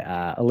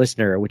by a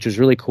listener, which was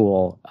really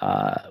cool.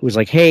 It was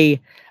like, hey,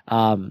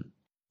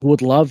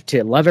 would love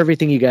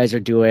everything you guys are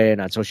doing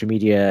on social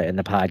media and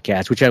the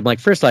podcast, which I'm like,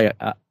 first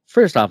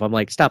off, I'm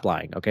like, stop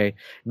lying. Okay.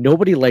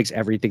 Nobody likes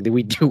everything that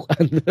we do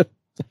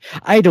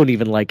I don't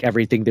even like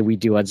everything that we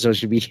do on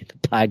social media and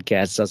the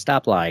podcast. So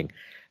stop lying,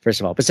 first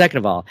of all. But second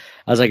of all,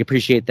 I was like,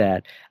 appreciate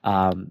that.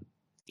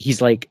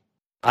 He's like,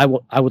 I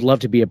would love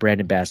to be a brand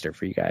ambassador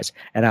for you guys.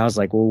 And I was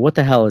like, well, what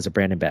the hell is a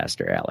brand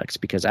ambassador, Alex?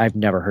 Because I've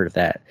never heard of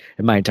that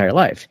in my entire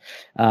life.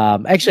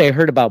 Actually, I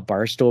heard about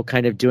Barstool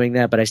kind of doing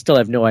that, but I still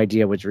have no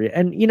idea what's real.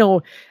 And,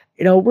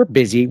 we're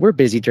busy. We're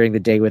busy during the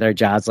day with our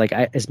jobs. Like,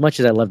 as much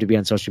as I love to be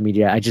on social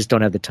media, I just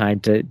don't have the time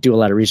to do a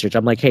lot of research.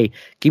 I'm like, hey,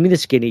 give me the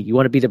skinny. You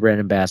want to be the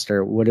brand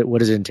ambassador? What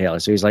does it entail?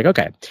 So he's like,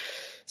 okay.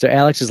 So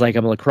Alex is like,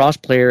 I'm a lacrosse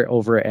player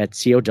over at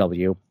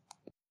COW,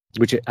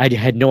 which I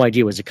had no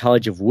idea was a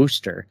College of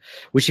Worcester,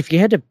 which if you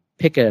had to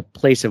pick a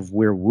place of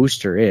where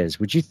Worcester is,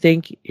 would you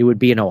think it would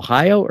be in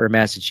Ohio or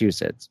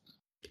Massachusetts?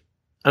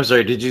 I'm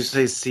sorry, did you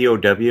say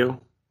COW?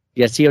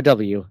 Yeah,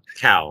 COW.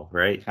 Cow,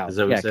 right? Cow. Is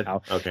that what you said?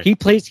 Cow. Okay.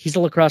 He's a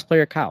lacrosse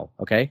player, Cow,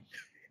 okay?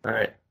 All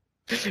right.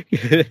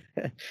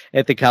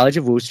 At the College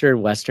of Worcester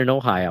in Western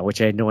Ohio,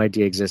 which I had no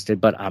idea existed,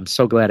 but I'm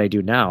so glad I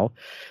do now,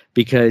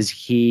 because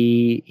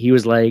he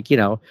was like,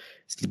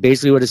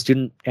 basically what a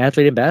student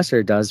athlete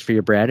ambassador does for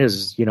your brand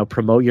is,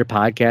 promote your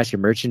podcast, your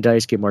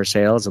merchandise, get more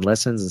sales and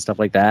listens and stuff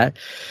like that.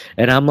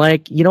 And I'm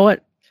like, you know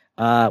what?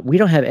 We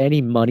don't have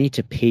any money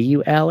to pay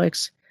you,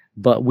 Alex,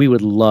 but we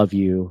would love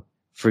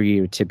for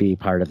you to be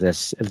part of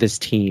this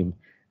team,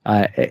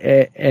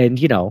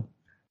 and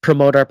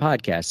promote our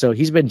podcast. So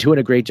he's been doing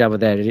a great job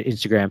with that at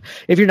Instagram.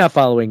 If you're not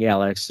following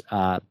Alex,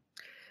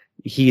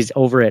 he's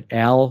over at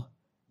Al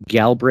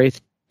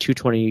Galbraith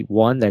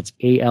 221. That's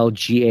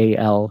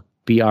ALGAL.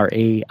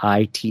 BRAITH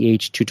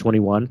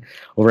 221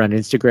 over on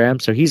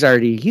Instagram. So he's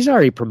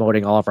already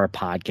promoting all of our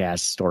podcast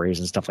stories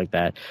and stuff like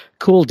that.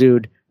 Cool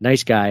dude,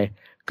 nice guy.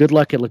 Good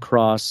luck at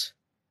lacrosse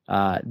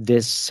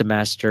this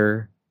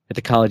semester at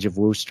the College of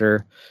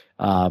Worcester.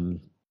 And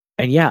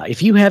yeah,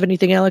 if you have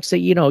anything, Alex, that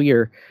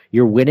you're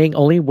winning,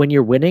 only when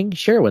you're winning,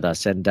 share it with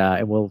us, and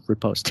we'll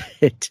repost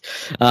it.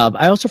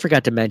 I also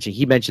forgot to mention,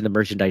 he mentioned the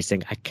merchandise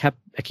thing. I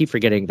keep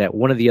forgetting that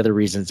one of the other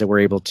reasons that we're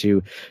able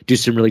to do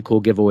some really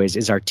cool giveaways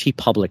is our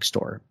TeePublic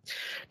store.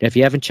 Now, if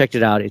you haven't checked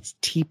it out, it's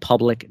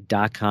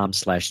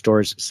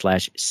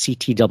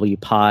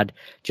teepublic.com/stores/CTWpod,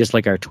 just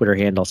like our Twitter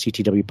handle,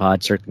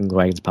 CTWpod, Circling the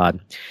Wagons Pod.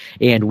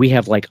 And we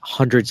have like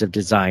hundreds of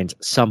designs,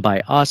 some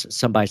by us,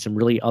 some by some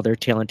really other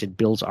talented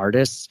Bills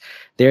artists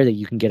there that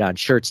you can get on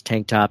shirts,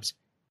 tank tops,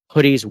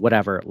 hoodies,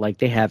 whatever. Like,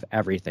 they have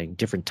everything,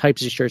 different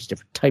types of shirts,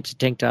 different types of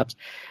tank tops.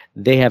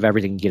 They have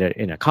everything. You get it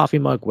in a coffee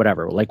mug,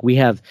 whatever. Like, we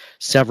have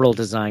several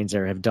designs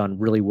there have done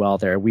really well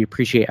there. We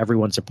appreciate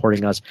everyone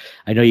supporting us.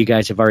 I know you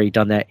guys have already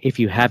done that. If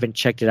you haven't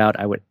checked it out,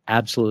 I would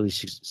absolutely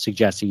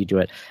suggest that you do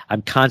it.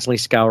 I'm constantly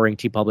scouring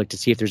TeePublic to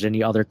see if there's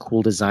any other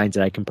cool designs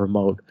that I can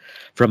promote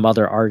from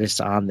other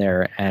artists on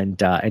there.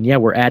 And yeah,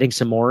 we're adding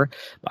some more.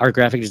 Our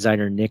graphic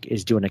designer, Nick,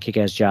 is doing a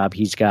kick-ass job.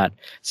 He's got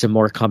some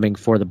more coming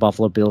for the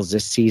Buffalo Bills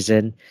this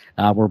season.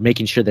 We're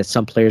making sure that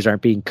some players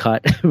aren't being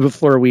cut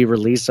before we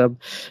release them,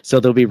 so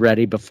they'll be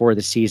ready before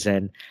the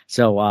season.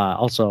 So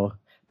also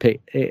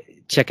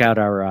check out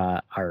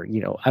our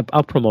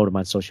I'll promote them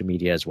on social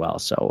media as well.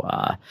 So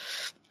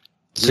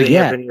do they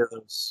have any of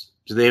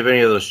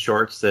those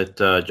shorts that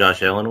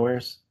Josh Allen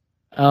wears?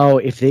 Oh,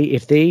 if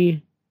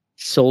they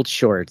sold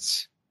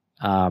shorts,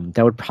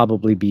 that would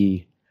probably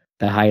be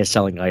the highest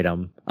selling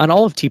item on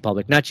all of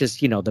TeePublic, not just,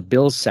 the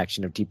Bills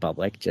section of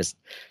TeePublic, just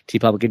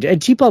TeePublic.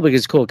 And TeePublic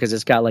is cool because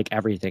it's got like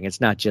everything.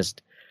 It's not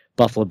just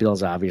Buffalo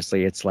Bills,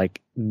 obviously. It's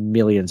like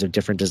millions of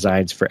different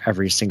designs for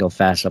every single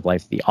facet of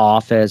life. The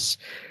office,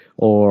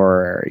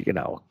 or,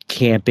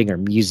 camping, or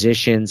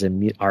musicians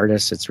and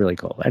artists. It's really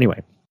cool.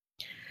 Anyway,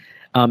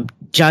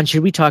 John,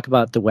 should we talk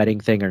about the wedding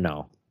thing or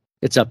no?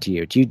 It's up to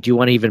you. Do you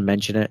want to even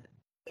mention it?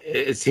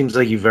 It seems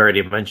like you've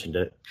already mentioned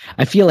it.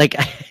 I feel like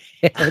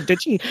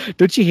don't you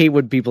hate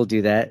when people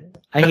do that?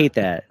 I hate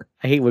that.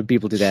 I hate when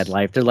people do that in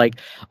life. They're like,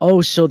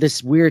 oh, so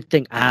this weird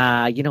thing.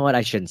 You know what?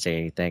 I shouldn't say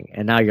anything.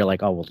 And now you're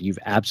like, oh, well, you've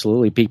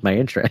absolutely piqued my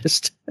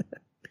interest.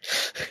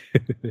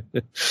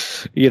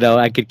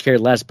 I could care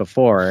less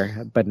before,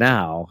 but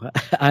now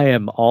I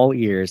am all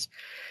ears.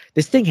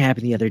 This thing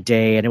happened the other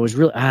day, and it was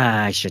really,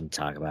 I shouldn't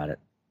talk about it.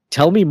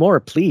 Tell me more,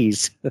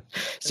 please.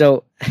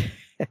 So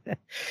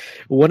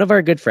one of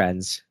our good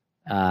friends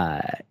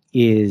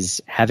is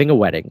having a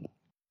wedding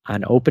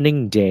on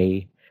opening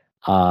day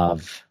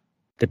of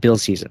the Bill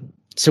season.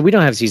 So we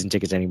don't have season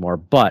tickets anymore,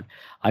 but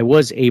I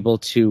was able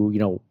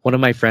to, one of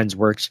my friends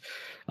works,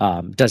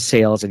 does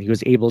sales, and he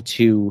was able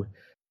to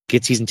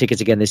get season tickets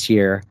again this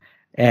year.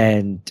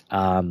 And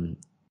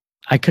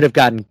I could have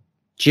gotten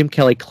Jim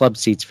Kelly club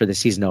seats for the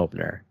season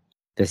opener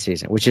this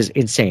season, which is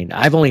insane.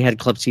 I've only had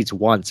club seats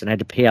once and I had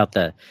to pay out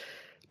the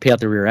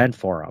rear end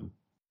for them.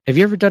 Have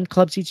you ever done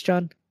club seats,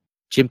 John?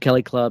 Jim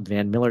Kelly Club,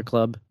 Van Miller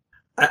Club?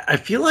 I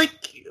feel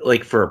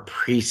like for a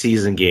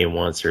preseason game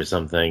once or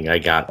something, I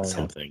got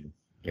something.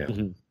 Yeah.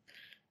 Mm-hmm.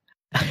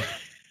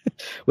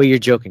 Well, you're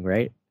joking,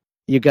 right?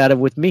 You got it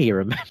with me,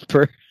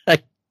 remember?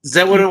 Is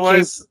that what it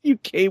was? You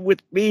came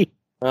with me.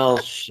 Well,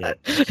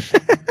 shit.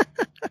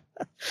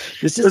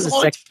 This is a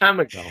long time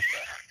ago.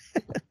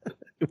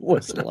 It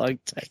was a long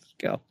time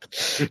ago.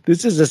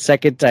 This is the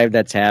second time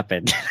that's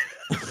happened.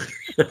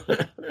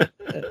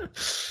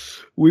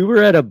 We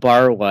were at a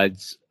bar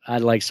once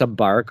on like some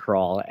bar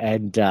crawl,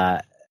 and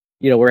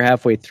we're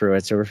halfway through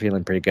it, so we're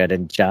feeling pretty good.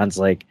 And John's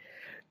like,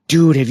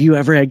 dude, have you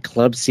ever had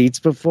club seats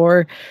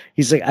before?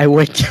 He's like, I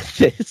went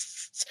to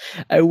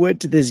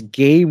this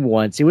game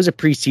once. It was a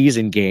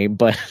preseason game,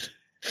 but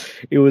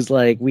it was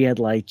like, we had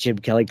like Jim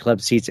Kelly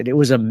club seats, and it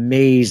was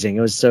amazing.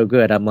 It was so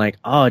good. I'm like,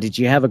 oh, did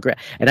you have a great?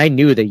 And I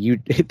knew that you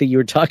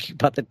were talking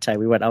about the time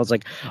we went. I was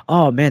like,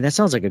 oh man, that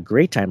sounds like a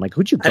great time. Like,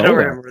 who'd you go? I don't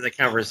remember the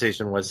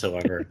conversation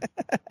whatsoever.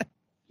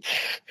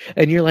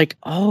 And you're like,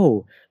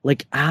 oh,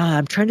 like,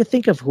 I'm trying to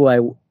think of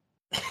who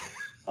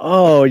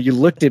oh, you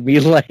looked at me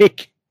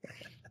like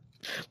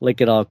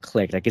it all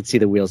clicked. I could see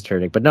the wheels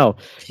turning, but no,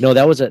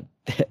 that was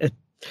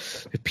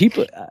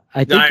people.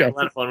 I think I had a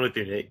lot of fun with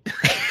you, Nate.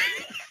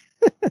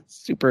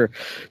 super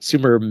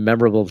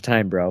memorable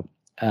time, bro.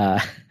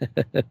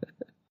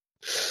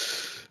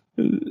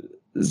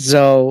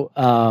 So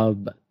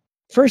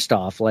first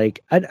off,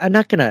 like,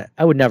 I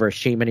would never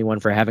shame anyone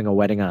for having a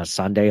wedding on a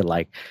Sunday.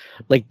 Like,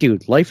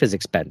 dude, life is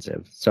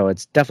expensive, so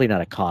it's definitely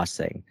not a cost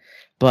thing.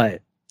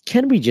 But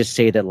can we just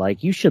say that,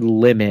 like, you should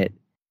limit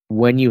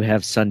when you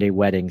have Sunday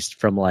weddings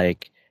from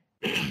like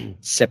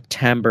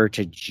September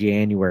to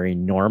January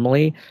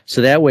normally,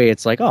 so that way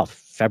it's like, oh,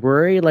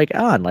 February, like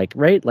on, like,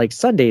 right, like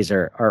Sundays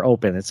are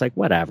open. It's like,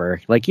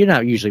 whatever, like, you're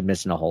not usually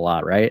missing a whole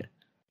lot, right?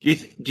 Do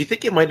you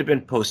think it might have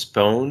been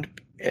postponed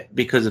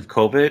because of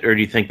COVID, or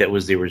do you think that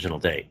was the original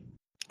date?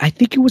 I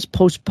think it was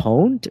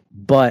postponed,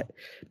 but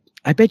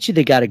I bet you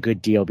they got a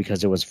good deal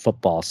because it was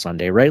football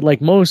Sunday, right?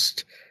 Like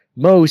most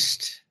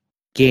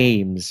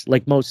games,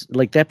 like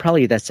that,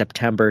 probably that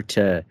September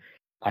to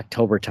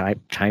October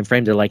time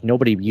frame. They're like,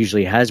 nobody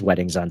usually has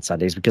weddings on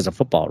Sundays because of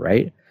football,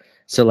 right?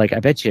 So like, I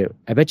bet you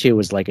it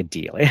was like a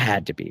deal. It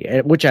had to be,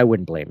 which I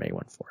wouldn't blame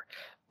anyone for.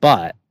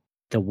 But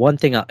the one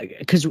thing,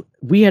 because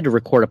we had to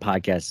record a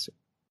podcast,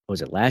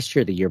 was it last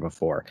year or the year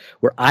before,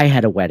 where I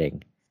had a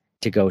wedding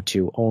to go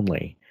to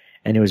only,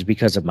 and it was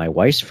because of my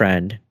wife's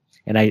friend.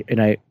 And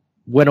I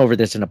went over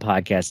this in a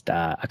podcast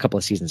a couple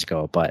of seasons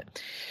ago, but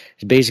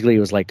basically it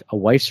was like a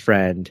wife's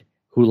friend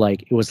who,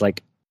 like, it was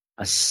like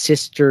a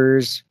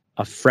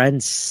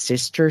friend's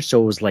sister,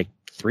 so it was like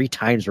 3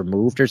 times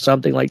removed or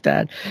something like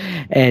that.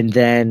 And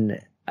then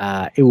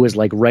it was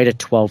like right at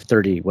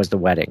 12:30 was the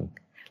wedding.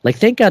 Like,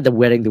 thank God the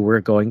wedding that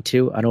we're going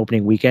to on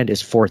opening weekend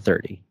is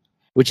 4:30,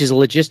 which is a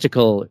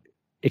logistical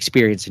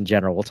experience in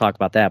general. We'll talk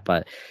about that,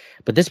 but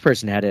this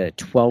person had it at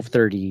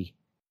 12:30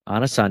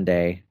 on a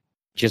Sunday.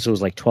 Just, it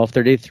was like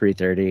 12:30 to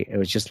 3:30. It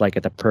was just like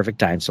at the perfect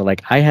time. So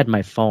like, I had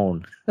my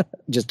phone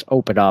just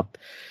open up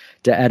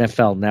the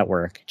NFL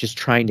Network, just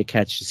trying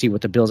to see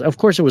what the Bills. Of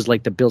course, it was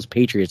like the Bills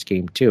Patriots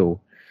game too,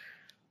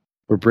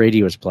 where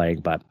Brady was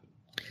playing. But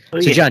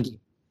John,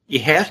 you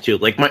have to,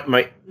 like,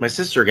 my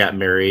sister got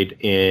married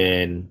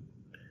in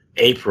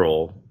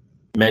April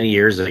many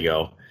years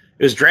ago.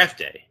 It was draft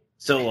day,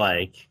 so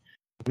like,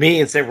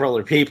 me and several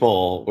other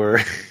people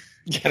were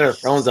get our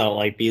phones out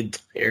like the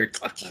entire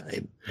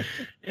time,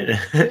 and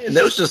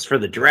that was just for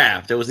the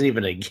draft. It wasn't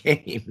even a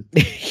game.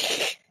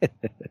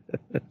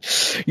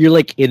 You're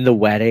like in the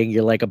wedding.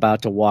 You're like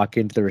about to walk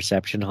into the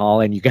reception hall,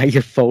 and you got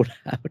your phone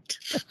out.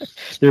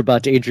 They're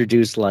about to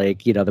introduce,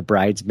 like, you know, the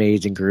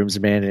bridesmaids and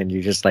groomsmen, and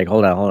you're just like,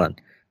 hold on,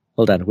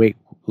 wait.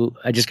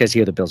 I just got to see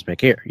how the Bills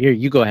pick. Here,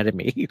 you go ahead of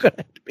me. You go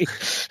ahead of me.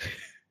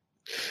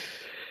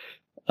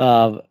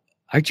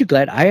 Aren't you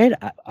glad?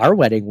 Our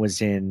wedding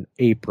was in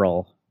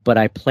April, but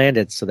I planned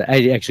it so that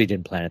I actually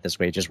didn't plan it this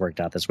way. It just worked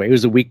out this way. It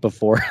was a week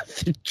before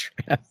the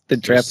draft. The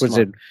draft was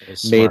in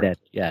May.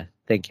 Yeah.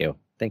 Thank you.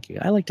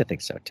 I like to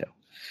think so too.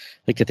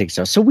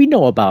 So we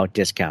know about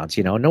discounts.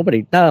 You know, not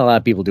a lot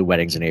of people do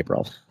weddings in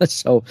April.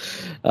 So,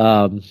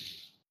 do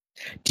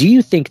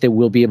you think that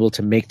we'll be able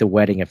to make the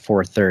wedding at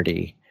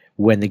 4:30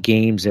 when the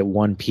game's at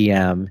 1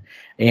 p.m.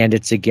 and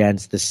it's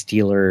against the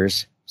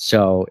Steelers?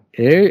 So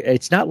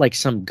it's not like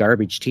some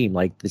garbage team.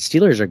 Like, the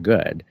Steelers are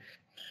good.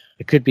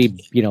 It could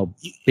be, you know,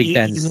 Big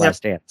Ben's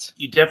last dance.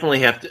 You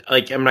definitely have to,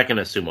 like, I'm not going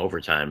to assume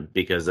overtime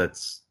because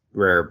that's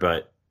rare,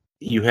 but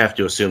you have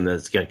to assume that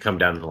it's going to come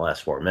down to the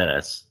last 4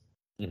 minutes.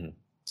 Mm-hmm.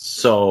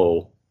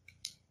 So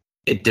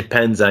it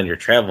depends on your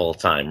travel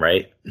time,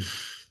 right?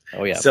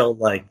 Oh, yeah. So,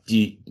 like,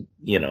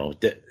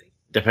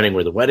 depending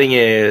where the wedding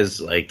is,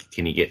 like,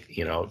 can you get,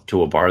 you know,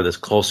 to a bar that's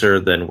closer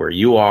than where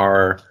you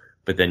are?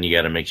 But then you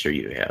got to make sure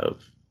you have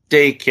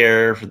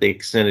daycare for the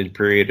extended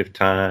period of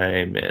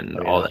time and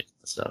all that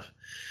kind of stuff.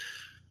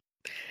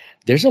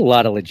 There's a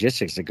lot of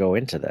logistics that go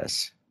into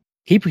this.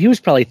 He was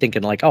probably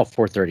thinking like,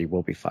 4:30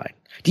 will be fine.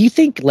 Do you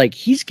think, like,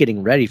 he's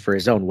getting ready for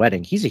his own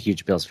wedding? He's a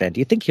huge Bills fan. Do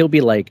you think he'll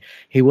be like,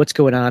 hey, what's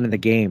going on in the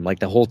game, like,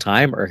 the whole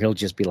time? Or he'll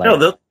just be like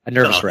a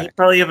nervous wreck? He'll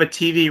probably have a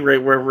TV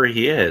right wherever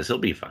he is. He'll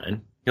be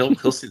fine.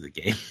 He'll see the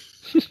game.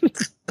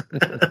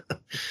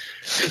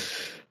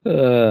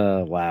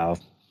 Wow.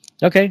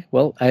 Okay.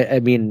 Well, I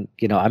mean,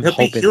 you know,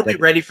 he'll be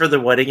ready for the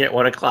wedding at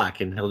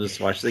 1:00, and he'll just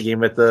watch the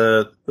game at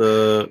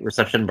the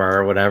reception bar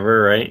or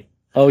whatever, right?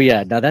 Oh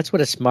yeah, now that's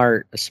what a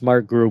smart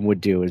groom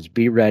would do, is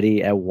be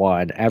ready at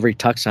 1.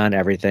 Tucks on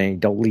everything.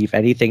 Don't leave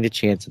anything to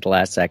chance at the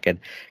last second.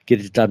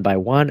 Get it done by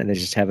 1, and then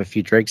just have a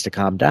few drinks to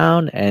calm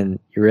down, and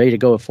you're ready to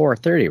go at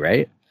 4:30,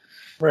 right?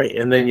 Right,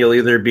 and then you'll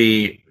either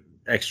be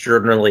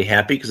extraordinarily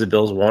happy because the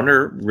Bills won,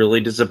 or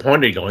really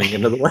disappointed going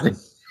into the wedding.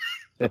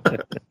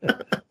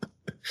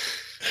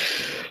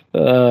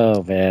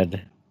 Oh man.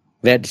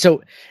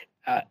 So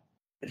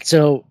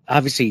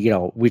obviously, you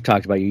know, we've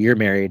talked about you. You're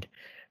married.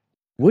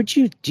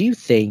 Do you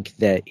think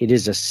that it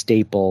is a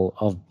staple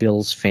of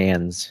Bills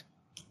fans'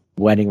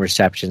 wedding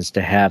receptions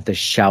to have the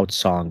shout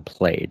song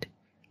played?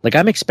 Like,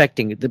 I'm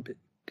expecting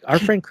our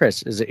friend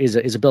Chris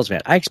is a Bills fan.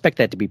 I expect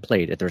that to be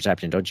played at the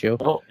reception, don't you?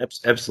 Oh,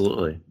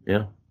 absolutely.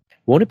 Yeah.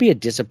 Won't it be a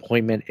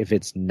disappointment if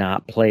it's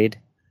not played?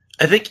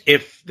 I think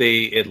if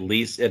they at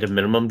least at a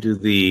minimum do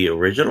the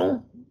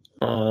original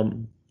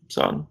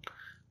song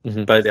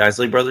by the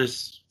Isley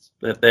Brothers,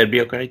 that'd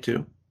be okay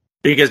too.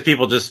 Because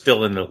people just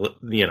fill in the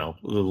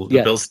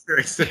Bills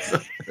lyrics.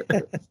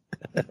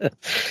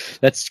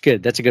 That's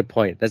good. That's a good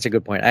point.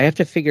 I have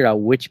to figure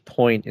out which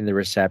point in the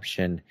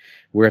reception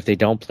where if they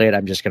don't play it,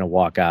 I'm just going to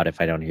walk out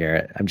if I don't hear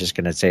it. I'm just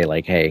going to say,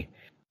 like, hey,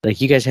 like,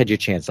 you guys had your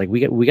chance. Like,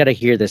 we got to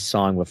hear this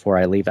song before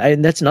I leave.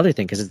 And that's another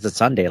thing, because it's a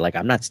Sunday. Like,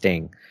 I'm not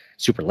staying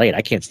super late.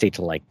 I can't stay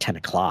till like 10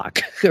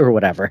 o'clock or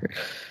whatever.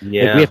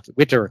 Yeah, like,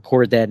 we have to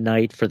record that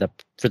night for the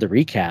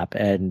recap,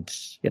 and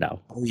you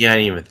know. Oh yeah, I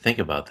didn't even think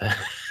about that.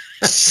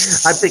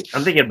 I'm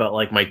thinking about,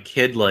 like, my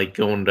kid, like,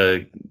 going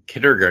to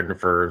kindergarten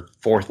for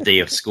 4th day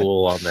of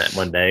school on that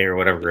Monday or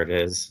whatever it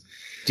is.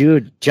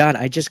 Dude, John,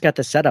 I just got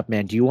the setup,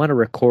 man. Do you want to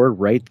record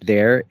right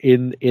there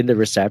in the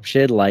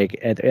reception, like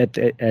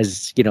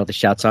as you know, the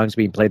shout songs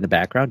being played in the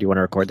background? Do you want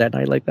to record that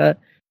night like that?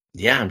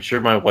 Yeah, I'm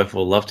sure my wife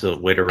will love to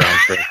wait around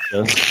for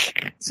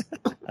it.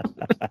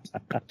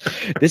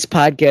 This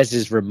podcast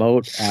is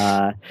remote,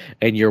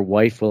 and your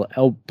wife will.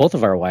 Oh, both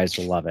of our wives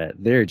will love it.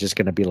 They're just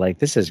going to be like,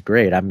 "This is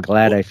great." I'm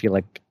glad. I feel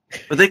like.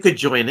 But they could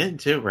join in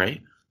too,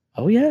 right?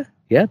 Oh yeah,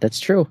 that's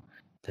true.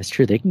 That's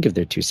true. They can give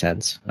their 2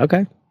 cents.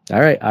 Okay. All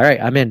right.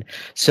 I'm in.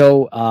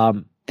 So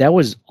that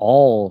was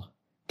all.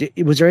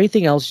 Was there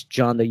anything else,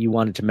 John, that you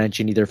wanted to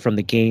mention, either from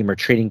the game or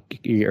trading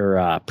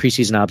or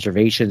preseason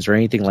observations or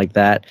anything like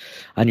that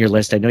on your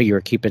list? I know you were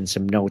keeping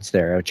some notes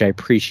there, which I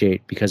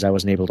appreciate because I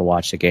wasn't able to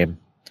watch the game.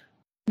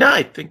 No,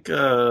 I think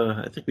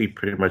we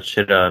pretty much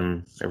hit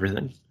on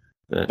everything.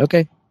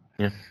 Okay.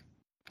 Yeah.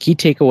 Key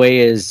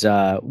takeaway is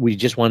we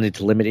just wanted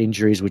to limit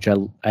injuries, which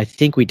I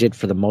think we did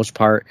for the most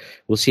part.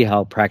 We'll see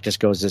how practice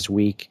goes this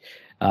week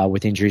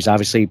with injuries.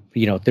 Obviously,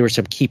 there were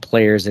some key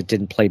players that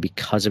didn't play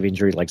because of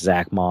injury, like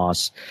Zach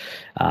Moss.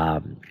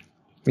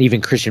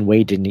 Even Christian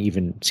Wade didn't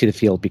even see the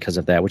field because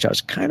of that, which I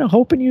was kind of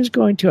hoping he was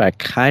going to. I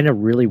kind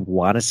of really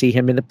want to see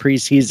him in the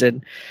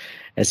preseason,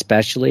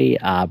 especially.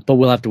 But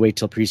we'll have to wait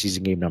till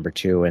preseason game number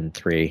 2 and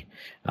 3,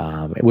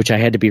 which I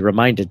had to be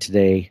reminded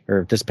today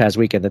or this past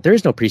weekend that there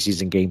is no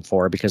preseason game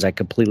 4 because I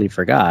completely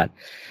forgot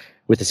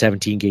with the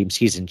 17-game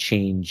season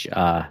change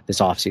this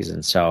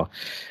offseason. So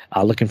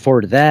looking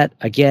forward to that.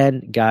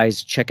 Again,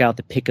 guys, check out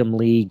the Pick'em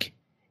League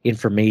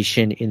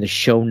information in the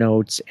show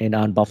notes and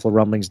on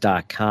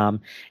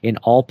BuffaloRumblings.com. In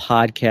all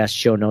podcast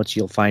show notes,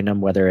 you'll find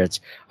them, whether it's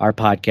our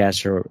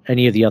podcast or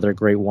any of the other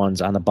great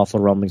ones on the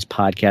Buffalo Rumblings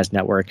Podcast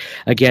Network.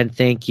 Again,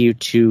 thank you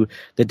to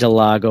the Del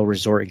Lago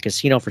Resort and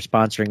Casino for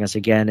sponsoring us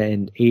again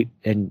and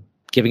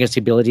giving us the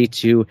ability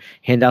to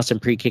hand out some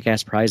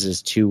pre-kick-ass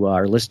prizes to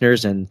our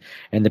listeners and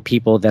the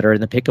people that are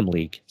in the Pick'em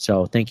League.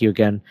 So thank you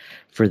again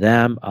for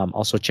them.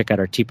 Also check out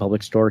our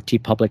TeePublic store,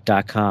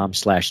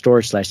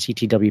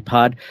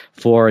 teepublic.com/store/CTWpod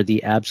for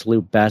the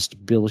absolute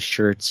best Bills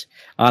shirts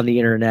on the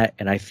internet.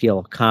 And I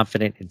feel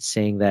confident in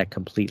saying that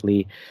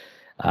completely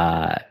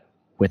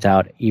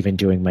without even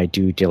doing my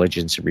due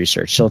diligence and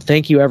research. So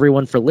thank you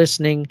everyone for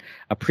listening.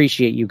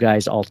 Appreciate you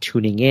guys all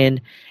tuning in.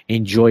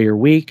 Enjoy your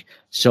week.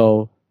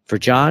 So for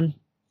John,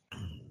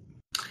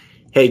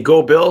 hey,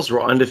 go Bills.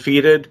 We're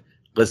undefeated.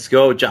 Let's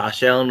go.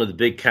 Josh Allen with a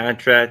big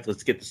contract.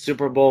 Let's get the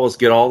Super Bowl. Let's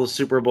get all the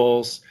Super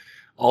Bowls,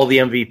 all the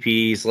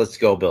MVPs. Let's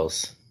go,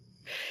 Bills.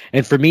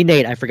 And for me,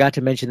 Nate, I forgot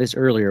to mention this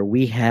earlier.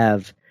 We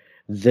have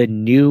the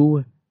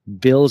new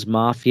Bills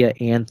Mafia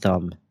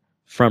anthem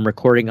from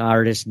recording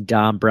artist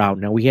Don Brown.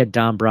 Now, we had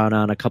Don Brown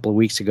on a couple of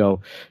weeks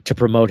ago to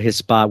promote his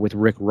spot with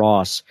Rick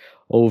Ross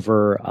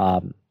over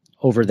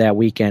that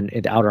weekend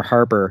at Outer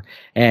Harbor,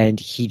 and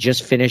he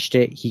just finished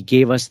it. He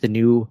gave us the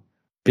new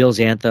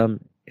Bills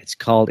anthem. It's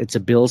called It's a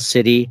Bills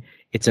City.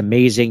 It's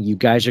amazing. You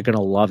guys are going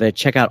to love it.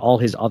 Check out all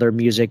his other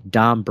music,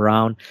 Don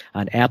Brown,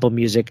 on Apple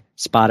Music,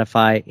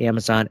 Spotify,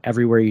 Amazon,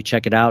 everywhere you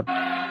check it out.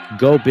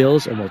 Go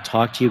Bills, and we'll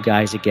talk to you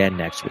guys again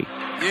next week.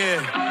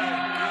 Yeah.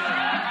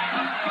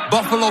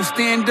 Buffalo,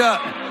 stand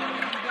up.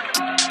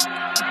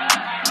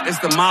 It's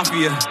the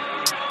Mafia.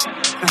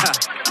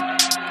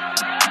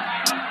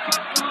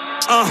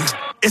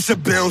 It's a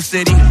Bill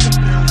City.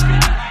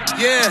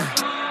 Yeah.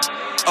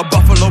 A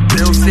Buffalo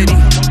Bill City.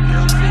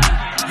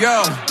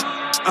 Yo.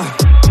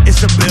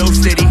 It's a Bill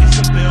City.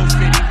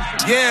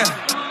 Yeah.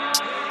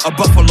 A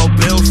Buffalo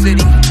Bill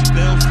City.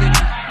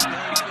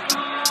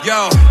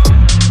 Yo.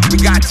 We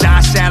got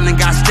Josh Allen,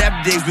 got Step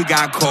Diggs, we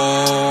got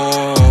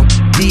Cole.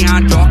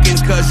 Deion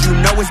Dawkins, cause you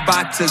know it's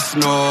about to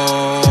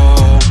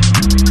snow.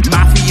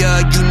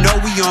 Mafia, you know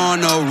we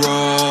on a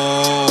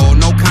roll.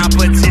 No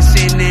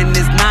competition and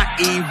it's not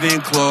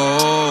even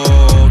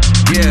close.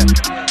 Yeah.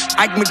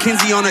 Ike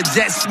McKenzie on a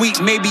jet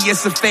sweep, maybe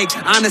it's a fake.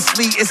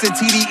 Honestly, it's a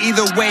TD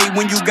either way.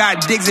 When you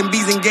got Diggs and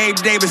Bees and Gabe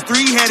Davis,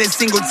 3-headed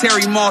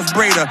Singletary, Moss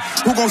Breda.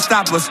 Who gon'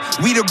 stop us?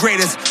 We the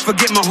greatest.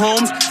 Forget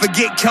Mahomes,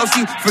 forget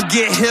Kelsey,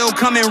 forget Hill.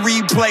 Come and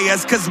replay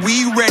us, cause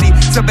we ready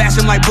to bash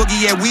him like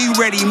Boogie. Yeah, we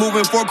ready.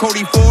 Moving for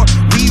Cody Ford.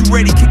 We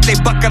ready. Kick they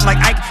bucket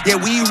like Ike.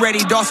 Yeah, we ready.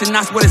 Dawson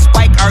Knox with a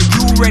spike. Are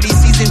you ready?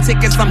 Season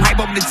tickets, I'm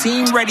hype up the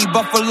team ready.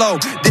 Buffalo,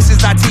 this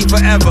is our team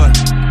forever.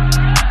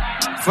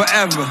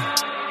 Forever.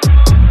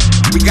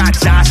 We got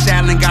Josh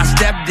Allen, got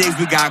Step Diggs,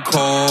 we got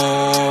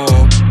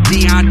Cole.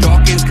 Deion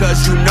Dawkins,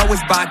 cause you know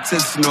it's about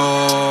to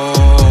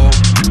snow.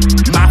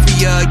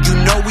 Mafia, you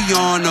know we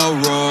on a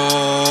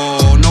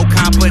roll. No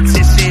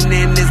competition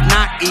and it's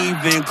not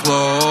even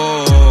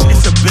close.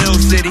 It's a Bill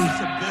City.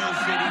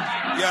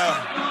 Yeah.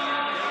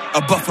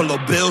 A Buffalo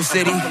Bill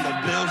City.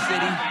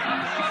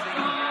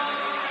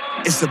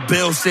 It's a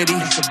Bill City.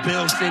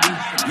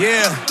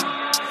 Yeah.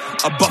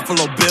 A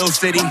Buffalo Bill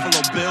City.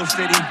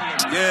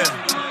 Yeah.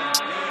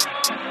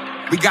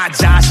 We got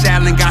Josh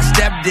Allen, got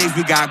Step Diggs,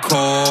 we got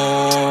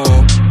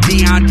Cole.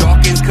 Deion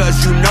Dawkins,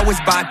 cause you know it's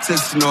about to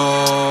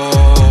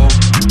snow.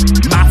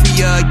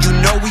 Mafia, you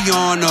know we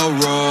on a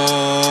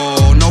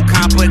roll. No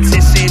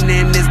competition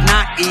and it's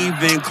not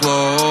even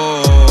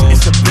close.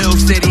 It's a Bill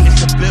City.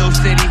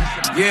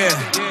 Yeah.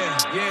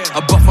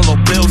 A Buffalo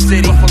Bill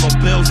City.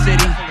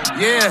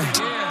 Yeah.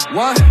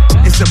 What?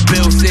 It's a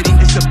Bill City.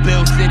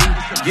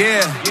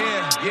 Yeah.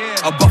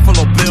 A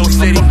Buffalo Bill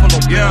City.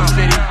 Yeah.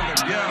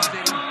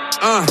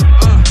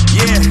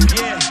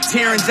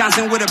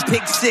 Johnson with a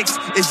pick six.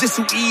 It's just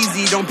too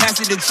easy. Don't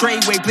pass it the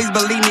trade way. Please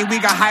believe me, we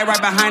got high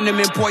right behind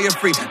him and Poyer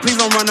free. Please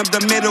don't run up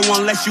the middle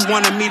unless you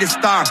wanted me to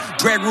star.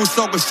 Greg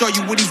Rousseau will show you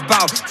what he's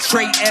about.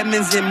 Trey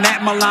Edmonds and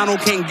Matt Milano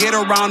can't get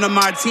around him.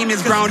 Our team is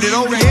grounded.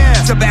 Oh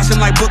yeah.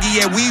 Sebastian like Boogie,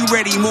 yeah, we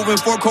ready. Moving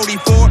for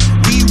Cody Ford.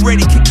 We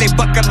ready. Kick they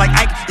bucket like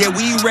Ike. Yeah,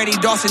 we ready.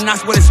 Dawson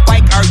Knox with a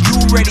spike. Are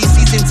you ready?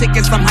 Season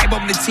tickets, I'm hype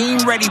up the team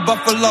ready.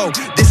 Buffalo,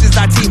 this is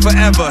our team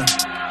forever.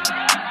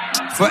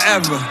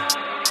 Forever.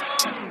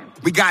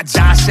 We got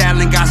Josh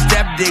Allen, got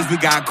Steph Diggs, we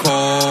got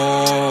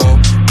Cole.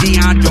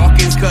 Deion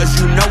Dawkins, cause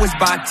you know it's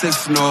about to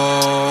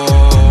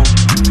snow.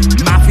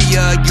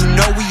 Mafia, you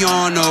know we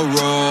on a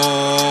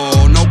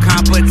roll. No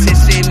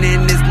competition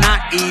and it's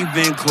not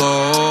even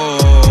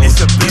close. It's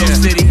a Bill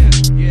City.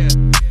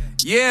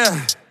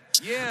 Yeah.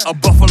 A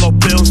Buffalo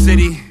Bill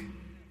City.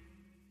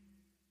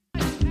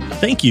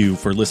 Thank you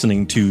for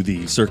listening to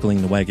the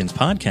Circling the Wagons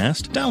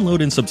podcast.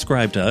 Download and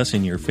subscribe to us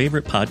in your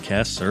favorite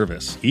podcast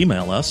service.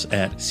 Email us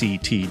at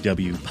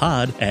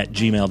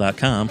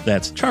ctwpod@gmail.com.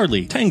 That's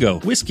Charlie Tango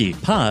Whiskey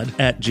Pod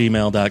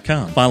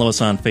 @gmail.com. Follow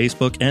us on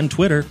Facebook and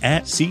Twitter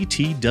at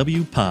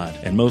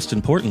CTWPod. And most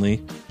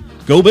importantly,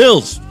 go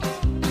Bills!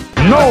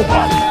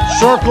 Nobody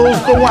circles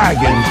the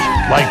wagons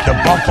like the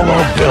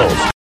Buffalo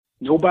Bills.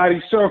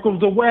 Nobody circles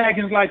the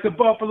wagons like the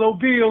Buffalo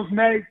Bills,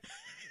 Nate.